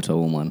probably about a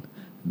woman.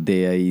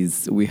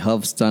 We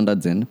have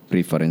standards and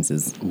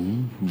preferences.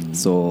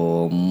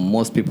 So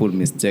most people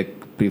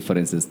mistake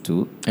preferences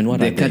too. And what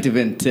they can't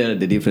even tell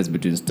the difference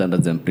between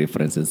standards and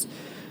preferences.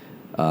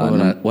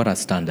 What are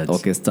standards?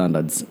 Okay,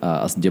 standards.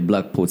 As J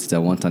Black puts it, I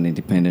want an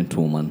independent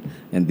woman,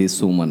 and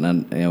this woman,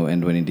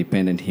 and when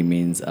independent, he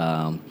means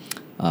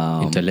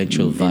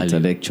intellectual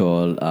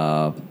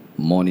value,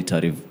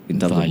 monetary in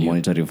terms of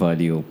monetary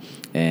value,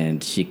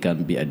 and she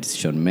can be a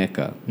decision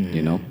maker.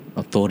 You know,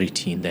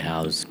 authority in the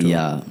house. Too.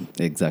 Yeah,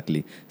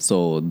 exactly.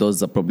 So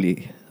those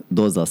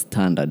are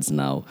standards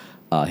now.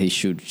 She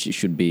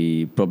should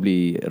be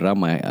probably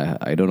Rama.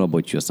 I don't know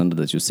about your standard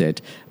that you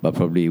set, but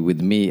probably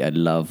with me, I'd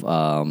love.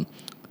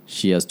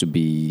 She has to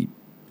be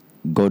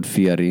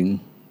God-fearing,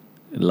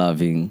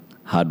 loving,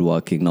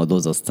 hardworking. Now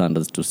those are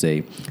standards to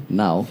say.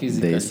 Now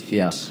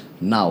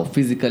now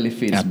physically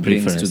fit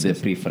brings to the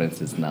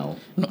preferences now.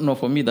 No,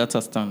 for me that's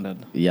a standard.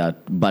 Yeah,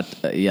 but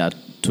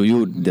to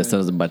you the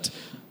standards, but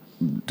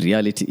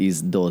reality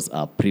is those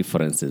are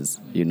preferences.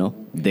 You know,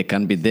 they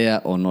can be there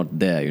or not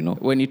there. You know,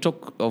 when you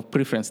talk of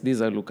preference, these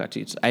I look at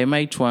it. I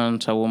might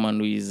want a woman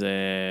who is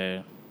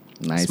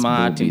nice,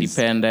 smart, boobies,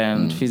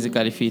 independent,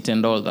 physically fit,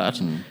 and all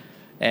that.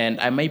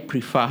 And I might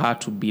prefer her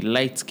to be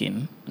light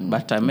skinned,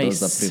 but I may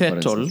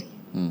settle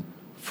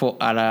for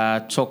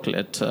a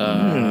chocolate.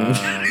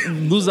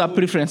 Those are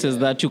preferences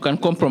that you can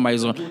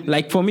compromise on.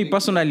 Like for me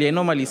personally, I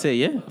normally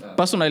say,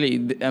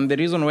 personally, and the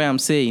reason why I'm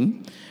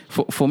saying,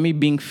 for me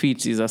being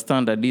fit is a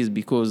standard is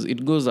because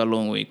it goes a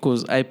long way.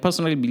 Because I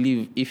personally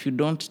believe if you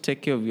don't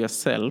take care of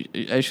yourself,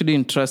 I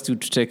shouldn't trust you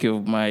to take care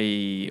of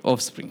my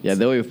offspring. Yeah,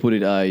 the way you put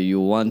it, you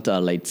want a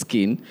light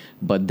skin,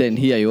 but then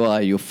here you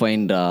are, you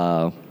find...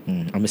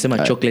 I'm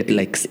saying chocolate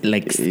like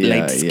light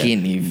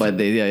skin. Yeah. But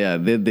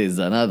there's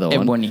another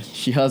one. Ebony.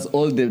 She has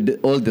all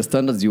the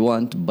standards you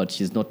want, but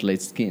she's not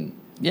light skin.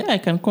 Yeah, I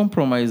can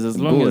compromise as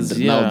long as.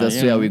 Now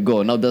that's where we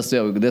go. Now that's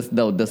where that's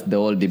the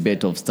whole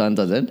debate of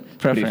standards and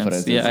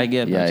preferences. Yeah, I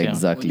get that. Yeah,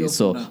 exactly.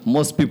 So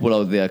most people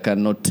out there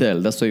cannot tell.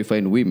 That's why you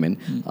find women.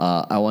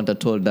 I want a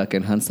tall, dark,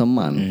 and handsome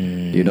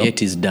man. You know, yet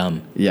he's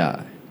dumb.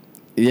 Yeah,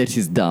 yet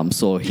he's dumb.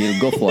 So he'll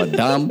go for a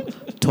dumb,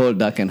 tall,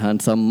 dark, and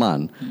handsome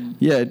man.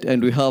 Yeah,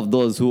 and we have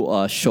those who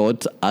are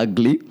short,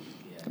 ugly,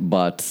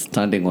 but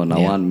standing on a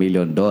 $1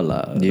 million.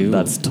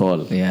 That's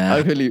tall. Yeah.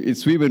 Actually,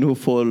 it's women who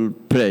fall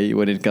prey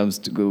when it comes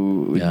to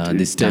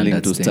telling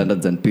to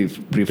standards and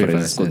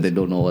preferences because they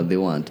don't know what they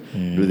want.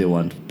 Do they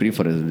want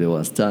preferences? Do they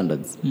want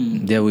standards?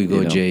 There we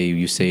go, Jay.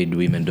 You said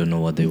women don't know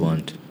what they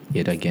want.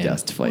 Yet again.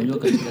 Justified.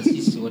 Because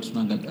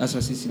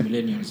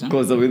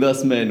with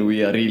us men,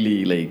 we are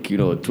really like,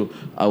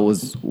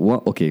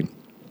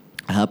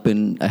 I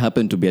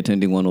happened to be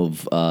attending one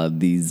of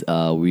these.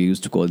 We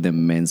used to call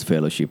them men's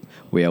fellowship,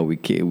 where we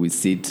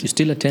sit. You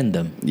still attend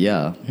them?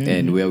 Yeah,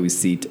 and where we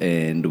sit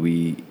and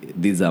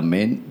these are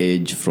men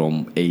aged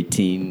from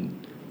 18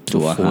 to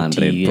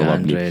 100 probably.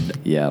 100.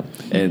 Yeah,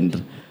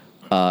 and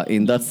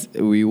in that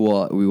we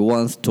were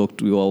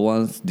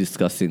once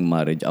discussing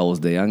marriage. I was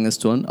the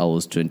youngest one. I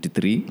was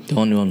 23. The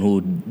only one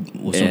who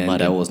was not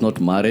married. I was not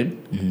married.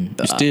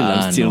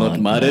 I'm still not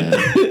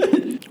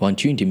married.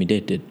 Weren't you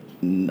intimidated?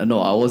 No,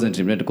 I wasn't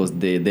intimidated because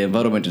the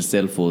environment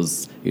itself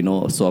was,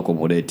 so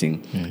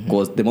accommodating.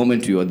 Because the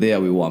moment we were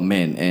there, we were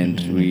men, and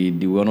we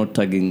were not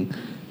putting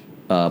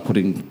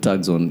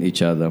tags on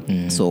each other.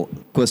 So,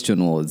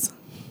 question was,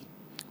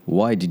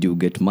 why did you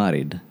get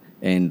married,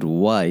 and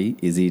why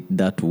is it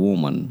that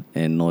woman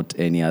and not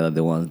any other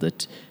the ones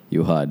that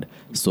you had?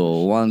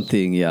 So one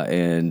thing,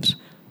 and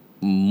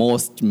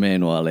most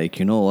men were like,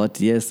 you know what?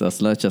 Yes, as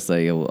much as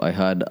I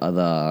had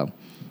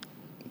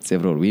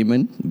several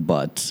women,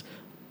 but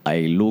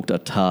I looked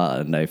at her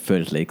and I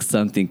felt like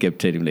something kept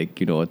telling me, like,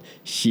 you know what,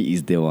 she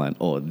is the one.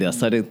 Or there are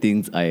certain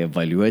things I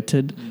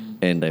evaluated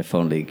and I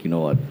found, like, you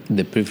know what,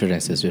 the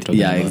preferences you're talking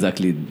about. Yeah,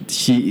 exactly.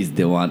 She is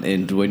the one.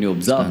 And when you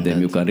observe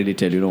them, you can really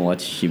tell, you know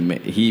what,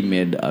 he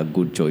made a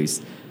good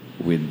choice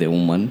with the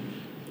woman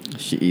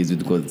she is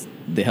with, because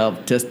they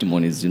have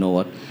testimonies, you know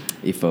what,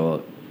 if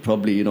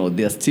probably,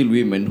 there are still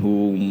women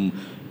who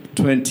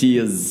 20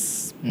 years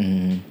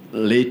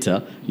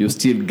later, you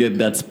still get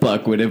that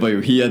spark whenever you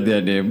hear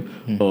their name.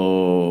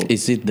 Or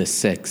is it the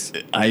sex?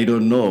 I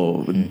don't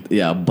know.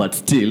 Yeah, but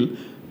still,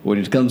 when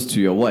it comes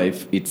to your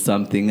wife, it's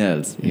something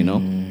else, you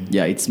know?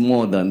 Yeah, it's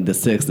more than the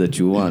sex that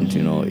you want,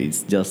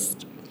 It's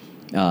just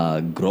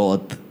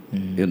growth.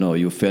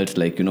 You felt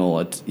like, you know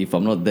what, if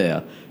I'm not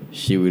there,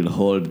 she will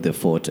hold the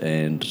fort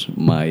and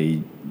my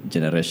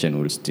generation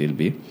will still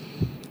be...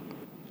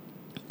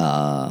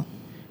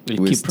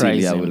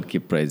 We'll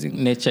keep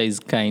prising. Nature is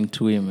kind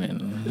to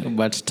women,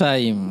 but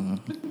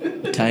time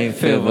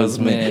favors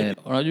men.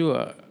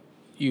 Unajua,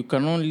 you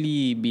can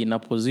only be in a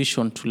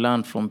position to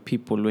learn from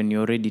people when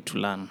you're ready to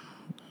learn.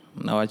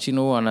 Na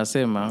wachino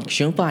wanasema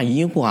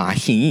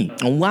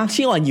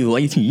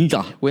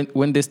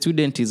when the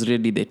student is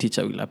ready, the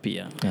teacher will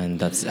appear. And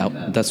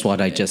that's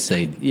what I just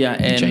said. Yeah,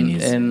 in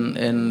Chinese.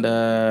 And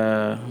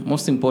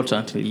most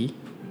importantly,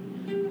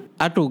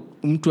 hata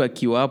mtu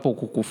akiwa hapo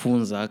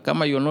kukufunza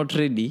kama you're not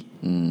ready,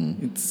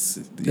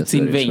 it's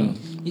in vain.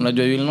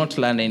 Unajua, you will not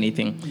learn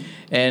anything.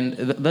 And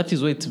that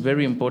is why it's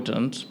very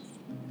important.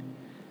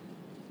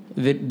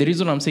 The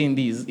reason I'm saying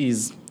this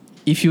is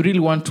if you really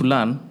want to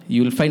learn,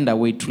 you'll find a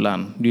way to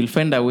learn. You'll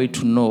find a way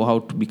to know how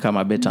to become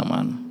a better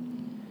man.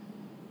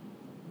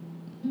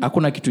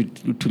 Hakuna kitu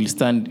it will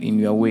stand in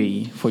your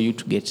way for you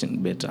to get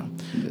better.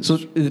 Yes. So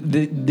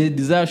the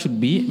desire should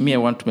be, me, I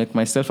want to make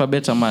myself a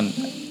better man.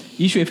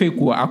 Issue ifai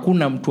kuwa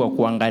hakuna mtu wa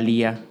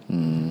kuangalia.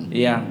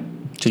 Yeah.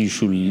 So you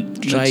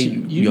should try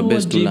your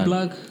best to learn.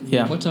 Black,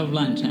 yeah. What I've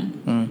learned,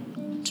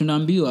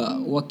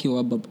 tunaambiwa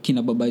wakiwa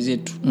kina baba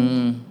zetu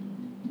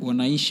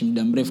wanaishi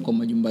muda mrefu kwa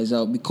majumba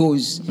zao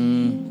because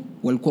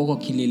walikuwa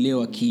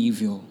wakilelewa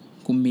kihivyo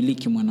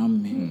kumiliki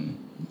mwanamume.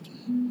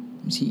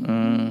 See?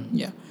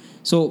 Yeah.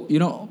 So, you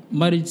know,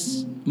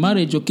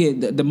 marriage okay,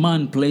 the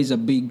man plays a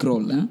big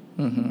role,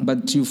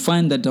 but you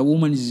find that a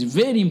woman is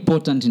very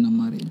important in a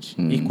marriage.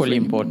 Equally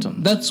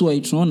important. That's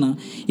why tunaona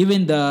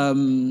even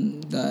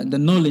the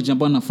knowledge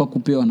ambayo anafaa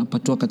kupewa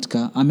anapatwa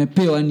katika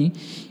amepewa ni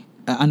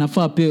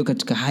anafaa pewe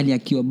katika hali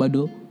akiwa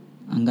bado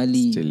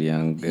angali still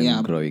young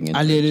and growing.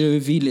 Alelewe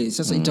vile.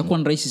 Sasa itakuwa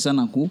ni rahisi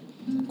sana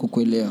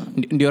kukuelewa.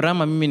 Ndio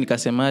Rama, mimi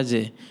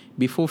nikasemaje,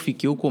 before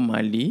ufike huko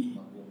mali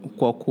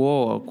kwa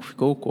kuoa,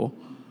 kufika huko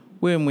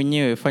wewe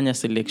mwenyewe fanya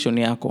selection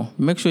yako.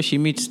 Make sure she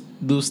meets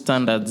those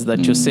standards that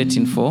you're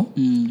setting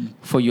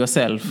for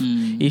yourself.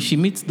 If she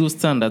meets those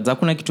standards,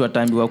 hakuna kitu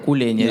atambiwa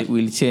kule yenye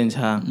will change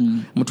her.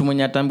 Mtu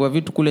mwenye atambiwa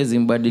vitu kule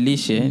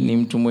zimbadilishe ni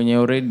mtu mwenye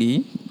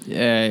already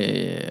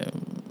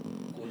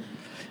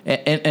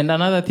and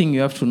another thing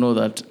you have to know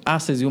that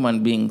us as human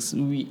beings,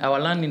 our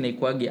learning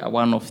ikwagi a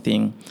one of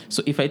thing.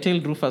 So if I tell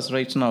Rufus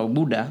right now,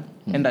 Buddha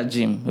and a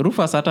gym,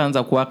 Rufus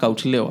hataanza kuwaka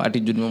out leo ati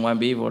juu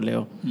nimemwambia hivyo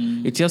leo.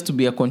 It has to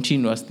be a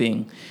continuous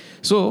thing.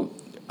 So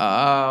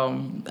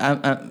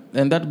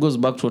and that goes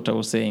back to what I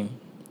was saying.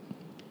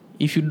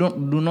 If you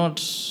do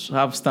not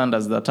have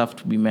standards that have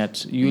to be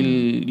met,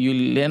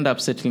 you'll end up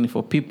settling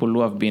for people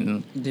who have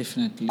been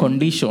definitely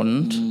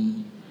conditioned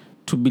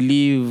to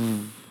believe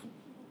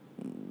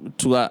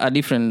to a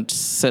different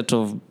set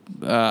of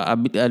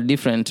a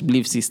different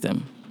belief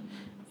system.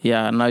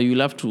 Yeah, now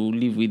you'll have to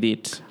live with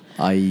it.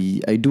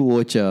 I do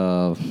watch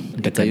a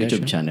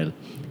YouTube channel.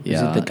 Yeah,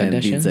 is it the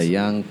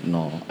Kardashians?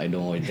 No, I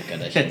don't watch the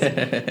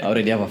Kardashians. I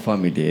already have a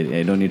family.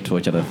 I don't need to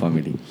watch other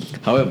family.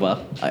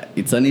 However,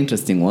 it's an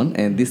interesting one.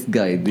 And this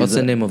guy... What's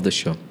the name of the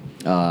show?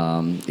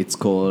 It's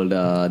called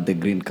The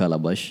Green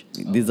Calabash.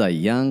 These are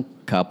young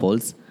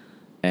couples.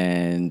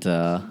 And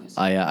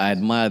I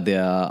admire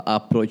their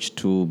approach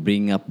to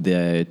bring up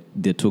the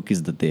two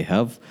kids that they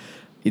have.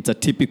 It's a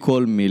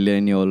typical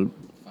millennial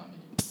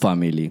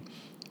family.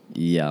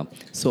 Yeah.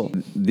 So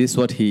this is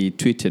what he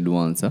tweeted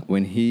once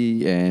when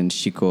he and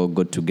Shiko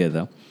got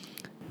together,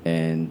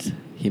 and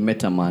he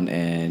met a man,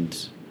 and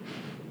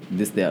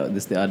this the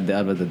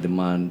advice that the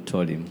man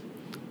told him: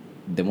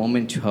 the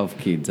moment you have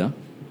kids,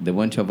 the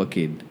moment you have a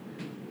kid,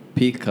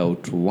 pick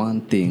out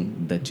one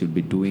thing that you'll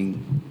be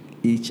doing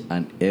each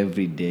and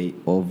every day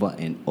over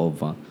and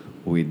over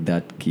with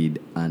that kid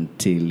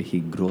until he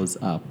grows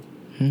up.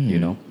 You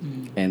know,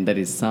 and that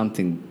is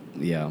something.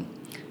 Yeah.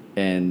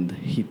 And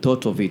he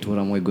thought of it, what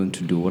am I going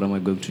to do? What am I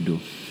going to do?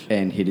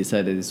 And he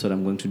decided, this is what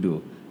I'm going to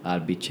do. I'll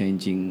be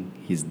changing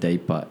his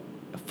diaper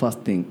first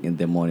thing in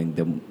the morning,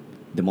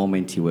 the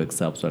moment he wakes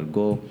up. So I'll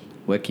go,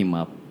 wake him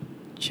up,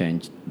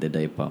 change the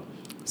diaper.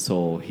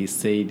 So he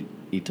said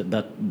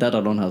that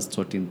alone has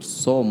taught him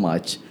so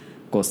much,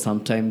 because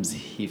sometimes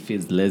he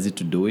feels lazy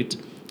to do it,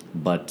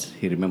 but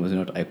he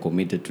remembers, I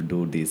committed to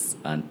do this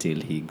until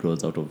he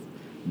grows out of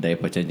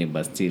diaper changing,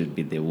 but still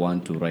be the one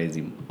to rise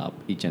him up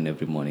each and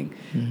every morning.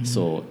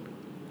 So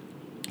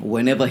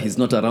whenever he's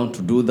not around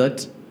to do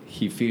that,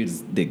 he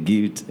feels the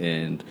guilt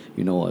and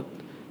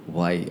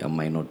why am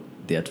I not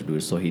there to do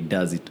it? So he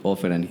does it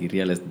often, and he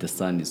realizes the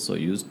son is so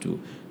used to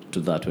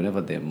that.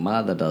 Whenever the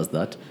mother does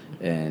that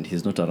and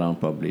he's not around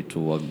probably to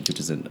work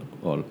duties and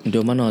all.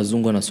 Ndio maana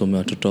wazungu wanasomea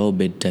watoto wao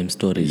bedtime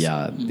stories.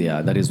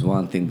 Yeah, that is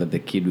one thing that the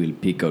kid will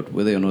pick out.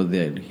 Whether you're not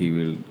there, he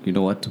will,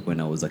 when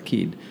I was a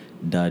kid,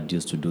 Dad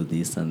used to do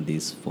this and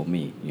this for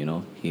me,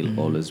 he'll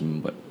always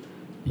remember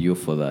you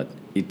for that.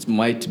 It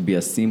might be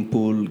a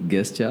simple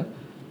gesture,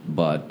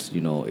 but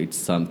it's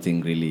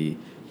something really,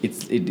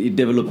 it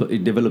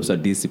develops a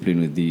discipline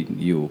within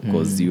you,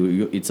 because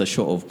you it's a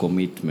show of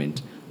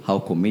commitment. How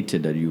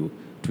committed are you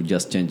to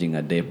just changing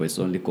a diaper? It's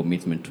only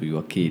commitment to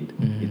your kid.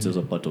 It's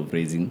also part of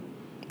raising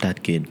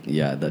that kid.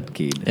 Yeah, that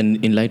kid.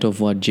 And in light of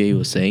what Jay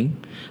was saying,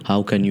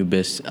 how can you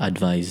best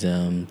advise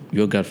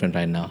your girlfriend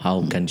right now?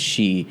 How can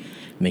she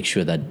make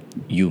sure that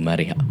you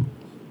marry her?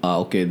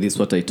 Okay, this is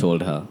what I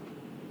told her.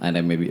 And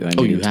I made you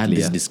it had clear.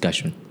 This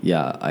discussion.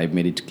 Yeah, I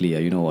made it clear.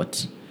 You know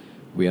what?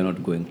 We are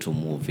not going to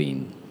move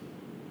in.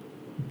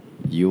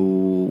 You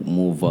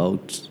move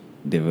out,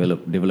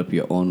 develop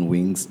your own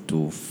wings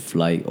to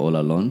fly all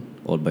alone,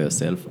 all by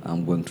yourself.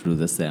 I'm going to do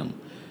the same.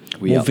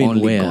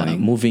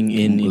 Moving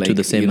into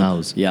the same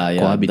house. Yeah,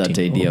 cohabiting. That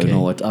idea. Okay. You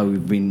know what?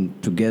 We've been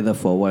together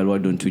for a while. Why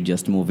don't we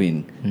just move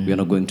in? We are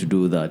not going to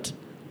do that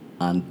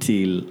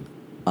until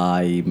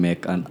I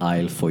make an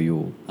aisle for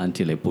you,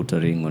 until I put a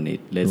ring on it.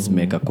 Let's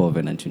make a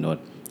covenant.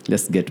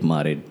 Let's get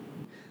married.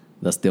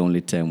 that's the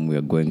only time we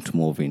are going to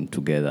move in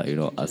together.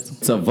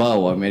 It's a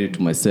vow I made it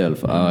to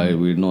myself. I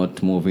will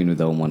not move in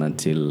with a woman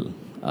until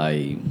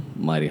I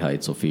marry her.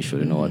 It's official.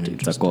 You know what?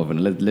 It's a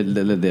covenant.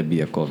 Let there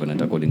be a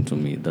covenant according to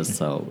me. That's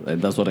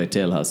what I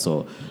tell her.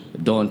 So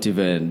don't give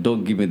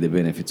me the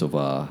benefits of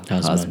a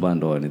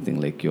husband or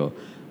anything. Like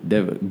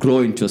grow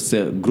into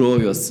yourself,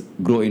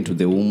 grow into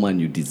the woman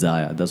you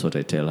desire. That's what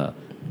I tell her.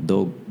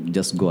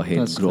 Just go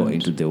ahead, grow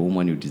into the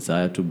woman you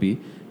desire to be.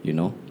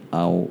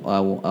 I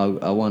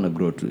want to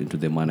grow into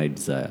the man I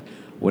desire.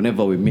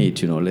 Whenever we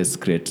meet, let's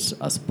create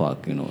a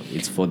spark.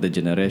 It's for the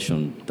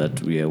generation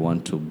that we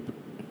want to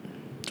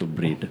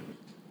breed.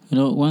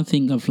 One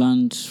thing I've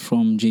learned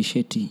from Jay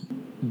Shetty: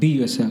 be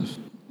yourself,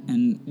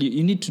 and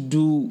you need to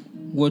do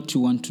what you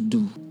want to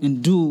do,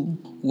 and do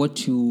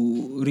what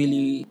you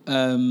really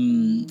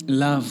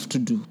love to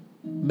do.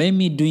 By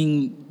me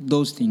doing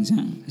those things,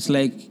 it's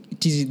like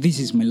this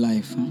is my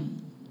life,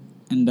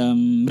 and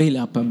I'm really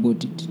happy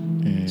about it.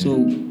 So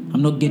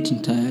I'm not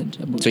getting tired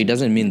about. So it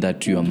doesn't mean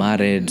that you are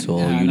married or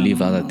you leave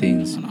other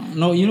things.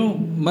 No,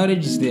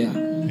 marriage is there,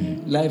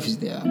 life is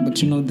there, but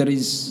there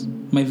is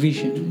my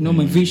vision.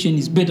 My vision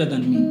is better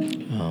than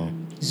me. Oh.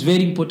 It's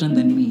very important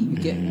than me.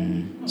 Okay.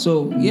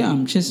 So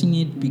I'm chasing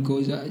it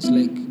because it's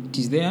like it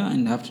is there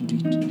and I have to do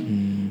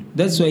it.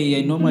 That's why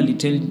I normally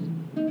tell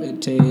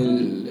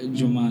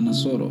Juma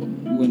Nasoro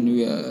when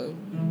we are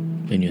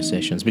in your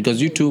sessions,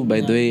 because you two, by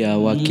the way, are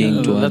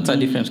working to. That's a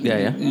different guy,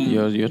 yeah.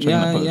 You're talking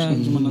about. Yeah.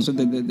 Juma Nasoro.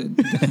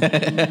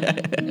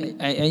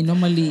 I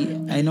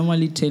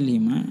normally tell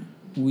him,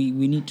 we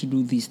need to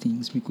do these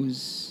things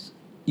because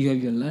you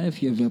have your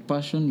life, you have your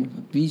passion, you have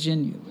a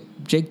vision, you have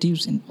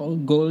objectives and all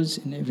goals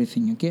and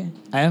everything. Okay,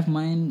 I have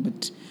mine,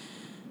 but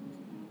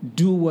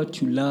do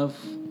what you love,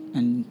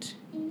 and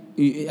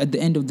at the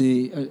end of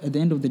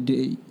the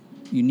day,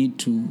 you need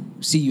to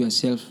see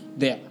yourself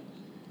there.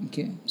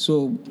 Okay,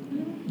 so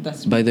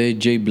that's. By the way,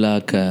 Jay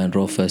Black,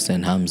 Rufus,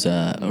 and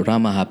Hamza,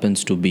 Rama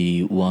happens to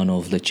be one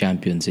of the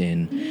champions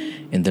in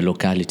the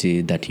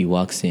locality that he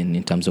works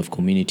in terms of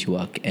community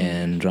work,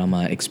 and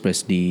Rama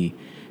expressly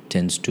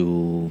tends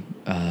to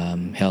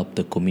help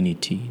the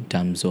community in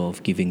terms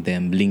of giving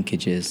them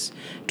linkages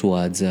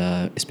towards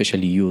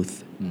especially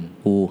youth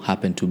who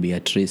happen to be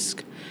at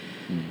risk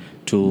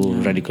to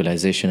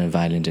radicalization and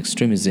violent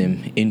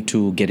extremism,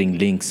 into getting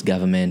links,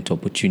 government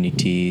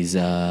opportunities,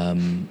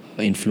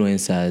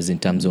 influencers in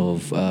terms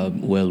of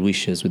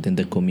well-wishers within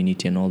the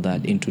community and all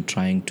that, into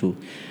trying to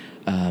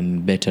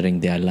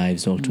bettering their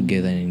lives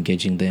altogether and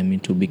engaging them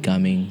into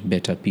becoming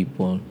better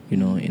people,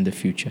 in the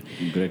future.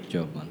 Great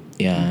job, man.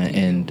 Yeah,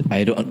 and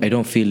I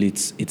don't feel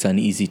it's an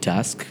easy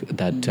task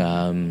that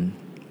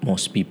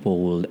most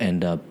people will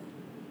end up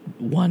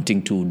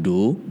wanting to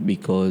do,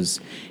 because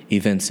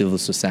even civil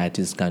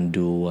societies can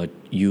do what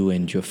you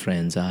and your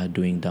friends are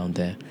doing down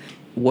there.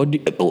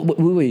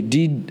 Wait,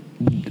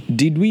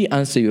 did we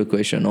answer your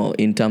question, or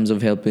in terms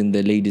of helping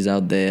the ladies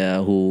out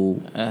there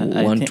who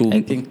want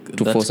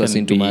to force us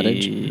into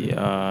marriage?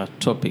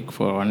 Topic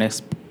for our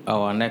next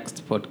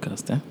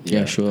podcast.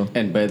 Yeah, sure.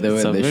 And by the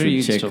way,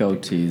 they should check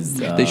out his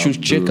they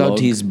should check out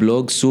his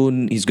blog.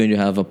 Soon he's going to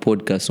have a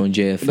podcast on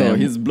JFM. No,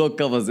 his blog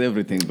covers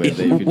everything.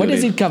 What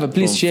does it cover?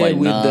 Please share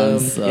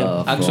finance, with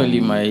them.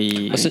 Actually,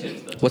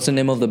 what's the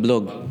name of the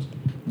blog?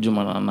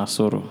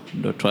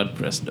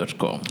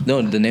 jumanasoro.wordpress.com.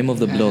 No, the name of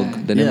the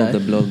blog. The name of the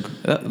blog.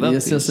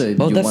 Yes. That's the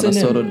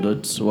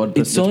name.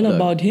 It's all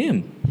about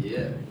him.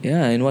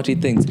 Yeah, and what he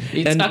thinks.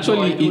 It's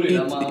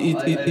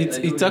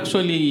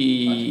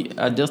actually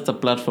just a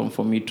platform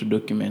for me to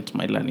document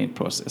my learning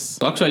process.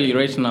 So actually,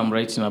 right now I'm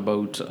writing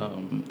about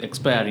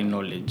expiring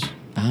knowledge.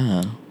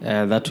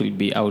 That will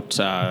be out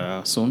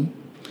soon.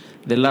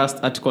 The last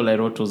article I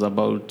wrote was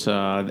about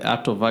the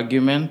art of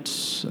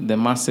argument, the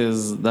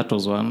masses. That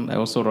was one. I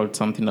also wrote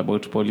something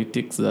about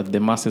politics, that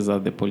the masses are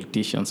the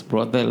politicians'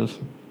 brothel,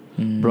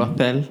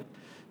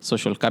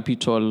 social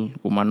capital,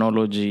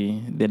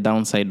 womanology, the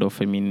downside of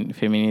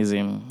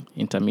feminism,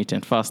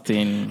 intermittent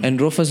fasting.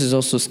 And Rufus is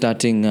also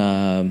starting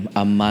a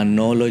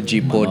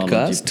manology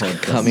podcast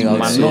coming out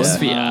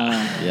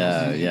Manosphere.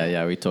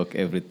 Yeah. We talk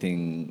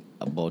everything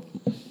about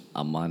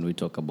a man. We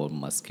talk about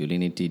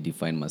masculinity,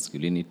 define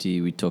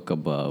masculinity. We talk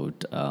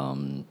about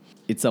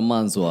it's a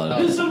man's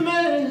world. It's a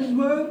man's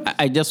world.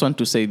 I just want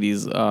to say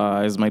this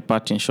as my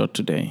parting shot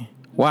today.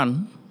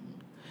 One,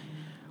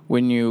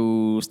 when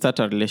you start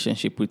a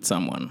relationship with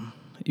someone,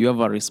 you have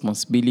a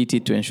responsibility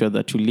to ensure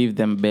that you leave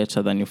them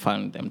better than you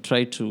found them.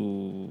 Try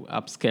to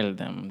upscale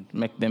them,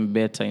 make them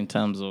better in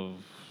terms of,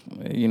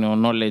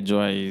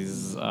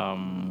 knowledge-wise,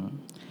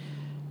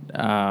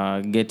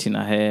 getting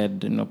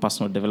ahead,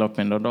 personal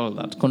development and all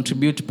that.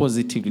 Contribute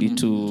positively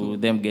to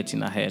them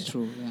getting ahead.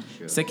 True, yeah.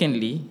 Sure.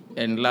 Secondly,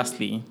 and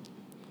lastly,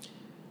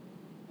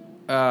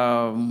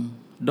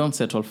 don't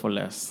settle for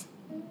less.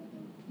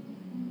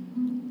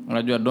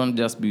 Don't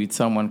just be with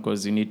someone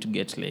because you need to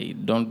get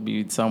laid. Don't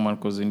be with someone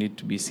because you need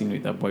to be seen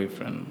with a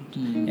boyfriend.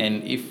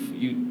 And if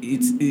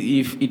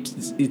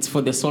it's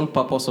for the sole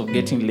purpose of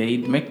getting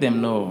laid, make them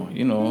know,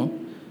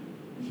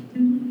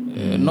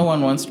 No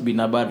one wants to be in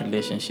a bad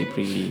relationship,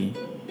 really.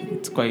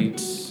 It's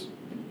quite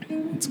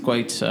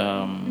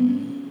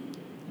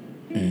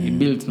it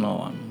builds no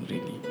one,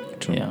 really.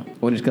 True. Yeah.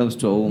 When it comes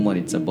to a woman,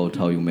 it's about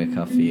how you make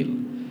her feel,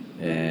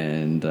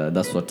 and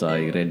that's what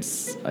I read.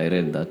 I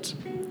read that,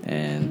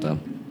 and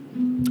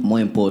more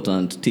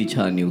important, teach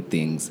her new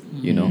things.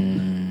 You know,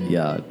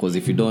 yeah, because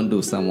if you don't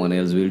do, someone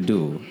else will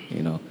do.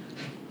 You know,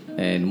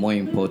 and more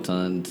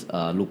important,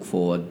 look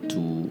forward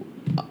to.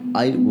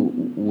 I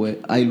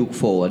look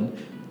forward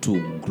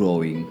to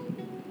growing,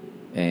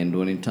 and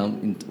when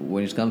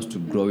it comes to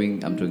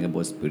growing, I'm talking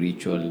about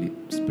spiritual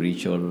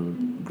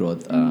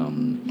growth,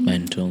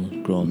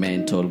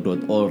 mental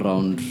growth all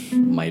around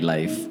my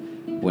life.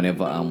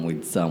 Whenever I'm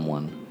with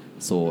someone,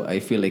 so I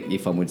feel like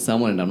if I'm with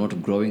someone and I'm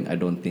not growing, I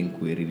don't think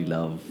we really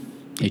love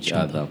each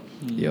other.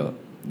 Yeah.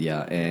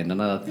 And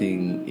another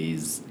thing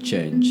is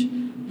change,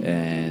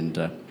 and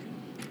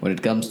when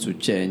it comes to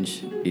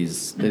change,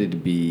 is let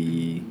it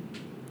be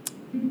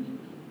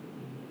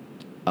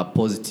a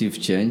positive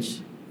change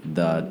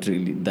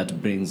that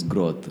brings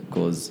growth,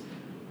 because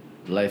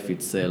life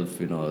itself,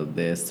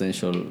 the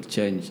essential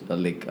change,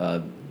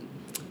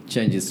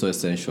 change is so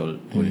essential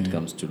when it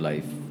comes to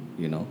life.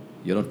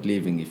 You're not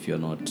living if you're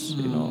not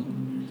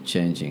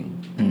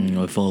changing,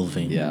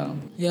 evolving. Yeah,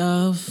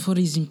 what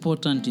is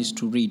important is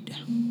to read.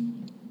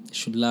 You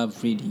should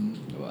love reading.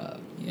 Wow.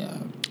 Yeah,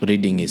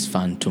 Reading is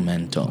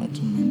fundamental.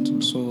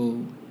 so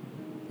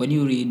when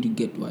you read, you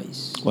get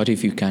wise. What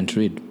if you can't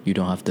read? You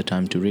don't have the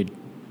time to read.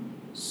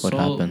 What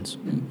happens?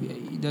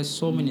 There's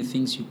so many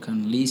things you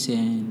can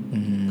listen,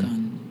 you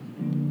can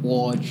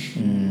watch.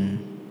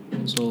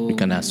 So You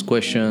can ask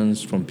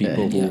questions from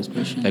people who, ask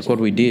questions. like what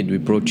we did. We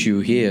brought you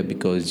here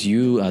because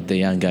you are the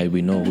young guy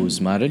we know who's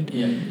married.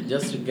 Yeah,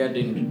 just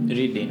regarding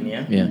reading,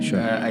 yeah? Yeah,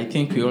 sure. I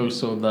think we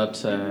also that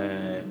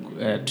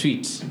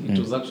tweet. It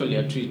was actually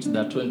a tweet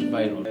that went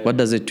viral. What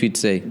does a tweet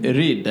say?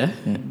 Read,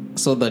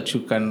 so that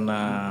you can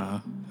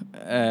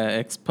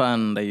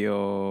expand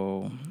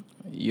your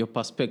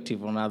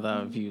perspective on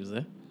other views,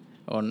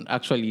 on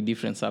actually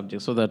different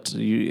subjects, so that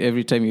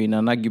every time you're in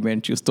an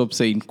argument, you stop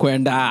saying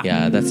 "kwenda."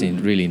 Yeah, that's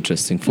really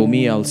interesting. For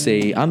me, I'll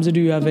say, Amza,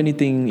 do you have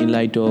anything in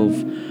light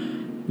of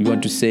you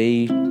want to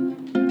say?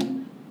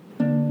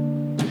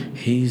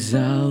 He's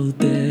out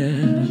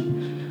there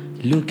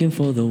looking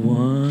for the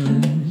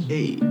one.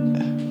 Hey.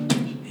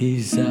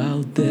 He's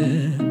out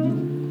there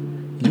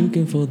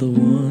looking for the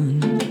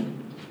one.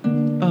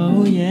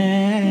 Oh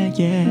yeah,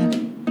 yeah.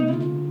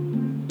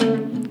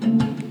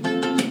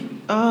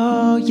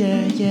 Oh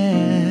yeah,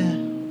 yeah.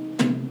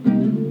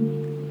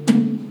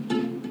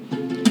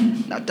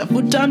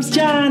 Natafuta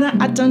msichana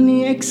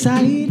atani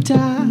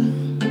excita.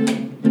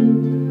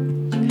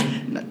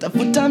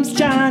 Natafuta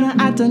msichana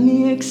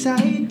atani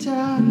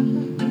excita.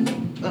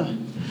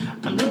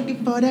 I'm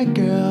looking for that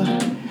girl,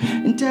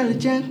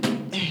 intelligent,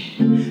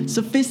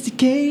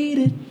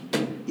 sophisticated,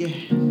 yeah.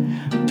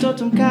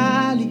 Mtoto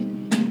mkali,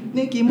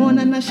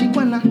 nikimwona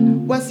nashikwa na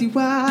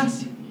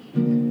wasiwasi.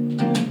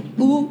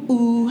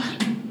 Ooh.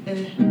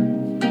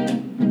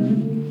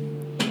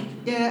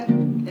 Yeah.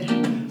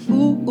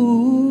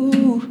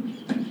 Ooh.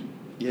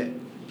 Yeah.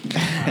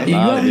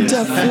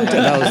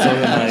 That was so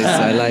nice.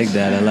 I like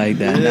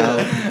that. Now,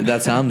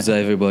 that's Hamza,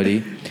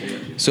 everybody.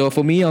 So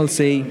for me, I'll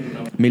say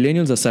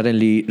millennials are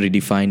suddenly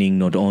redefining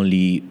not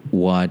only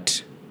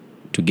what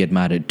to get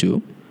married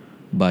to,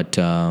 but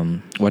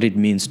what it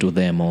means to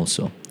them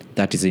also.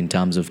 That is in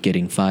terms of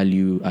getting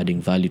value,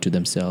 adding value to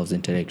themselves,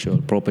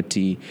 intellectual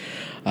property,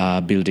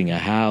 building a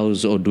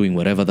house, or doing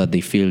whatever that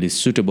they feel is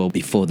suitable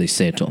before they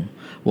settle.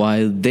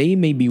 While they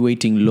may be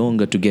waiting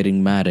longer to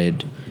getting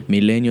married,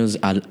 millennials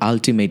are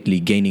ultimately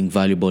gaining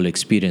valuable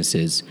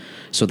experiences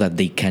so that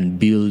they can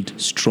build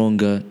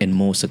stronger and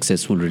more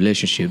successful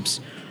relationships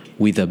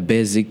with a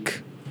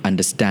basic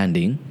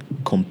understanding,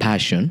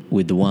 compassion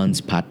with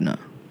one's partner.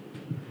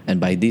 And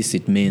by this,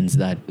 it means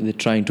that they're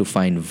trying to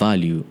find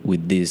value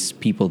with these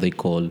people they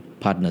call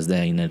partners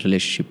they're in a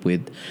relationship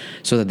with,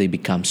 so that they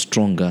become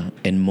stronger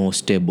and more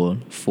stable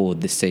for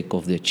the sake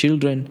of their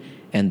children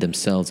and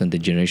themselves and the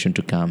generation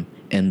to come.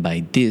 And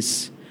by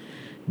this,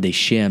 they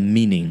share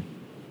meaning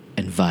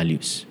and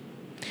values.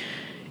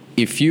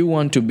 If you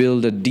want to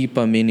build a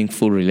deeper,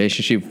 meaningful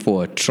relationship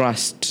for a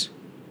trust,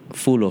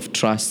 full of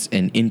trust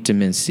and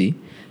intimacy,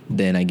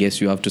 then I guess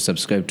you have to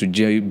subscribe to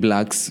Jay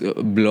Black's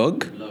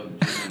blog.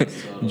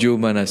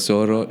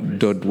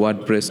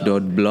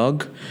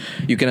 jumanasoro.wordpress.blog.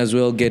 You can as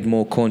well get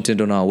more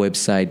content on our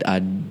website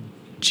at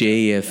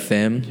www.jfm.co.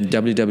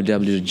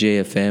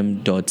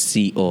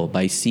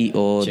 By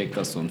CO, Check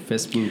us on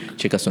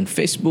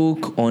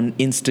Facebook, on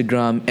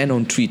Instagram, and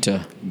on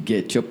Twitter.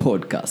 Get your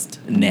podcast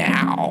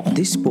Now.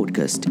 This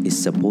podcast is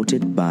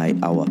supported by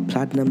our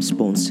platinum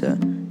sponsor,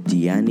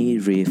 Diani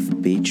Reef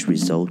Beach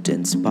Resort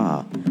and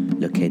Spa,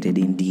 located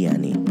in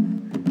Diani.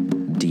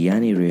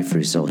 Diani Reef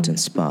Resort and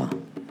Spa.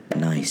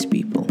 Nice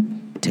people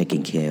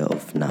taking care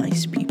of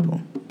nice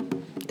people.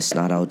 It's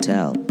not a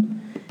hotel,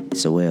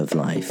 it's a way of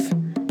life.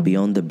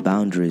 beyond the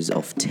boundaries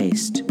of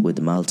taste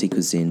with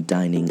multi-cuisine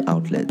dining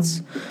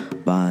outlets,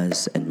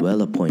 bars, and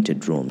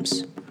well-appointed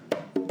rooms,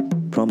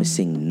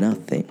 promising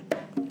nothing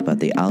but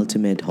the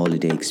ultimate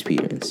holiday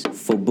experience.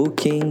 For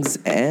bookings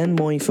and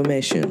more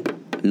information,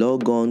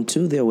 log on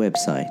to their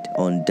website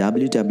on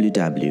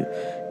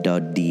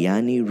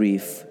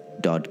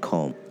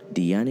www.dianireef.com.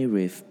 Diani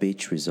Reef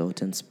Beach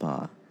Resort and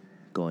Spa.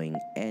 Going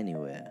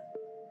anywhere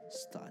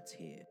starts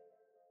here.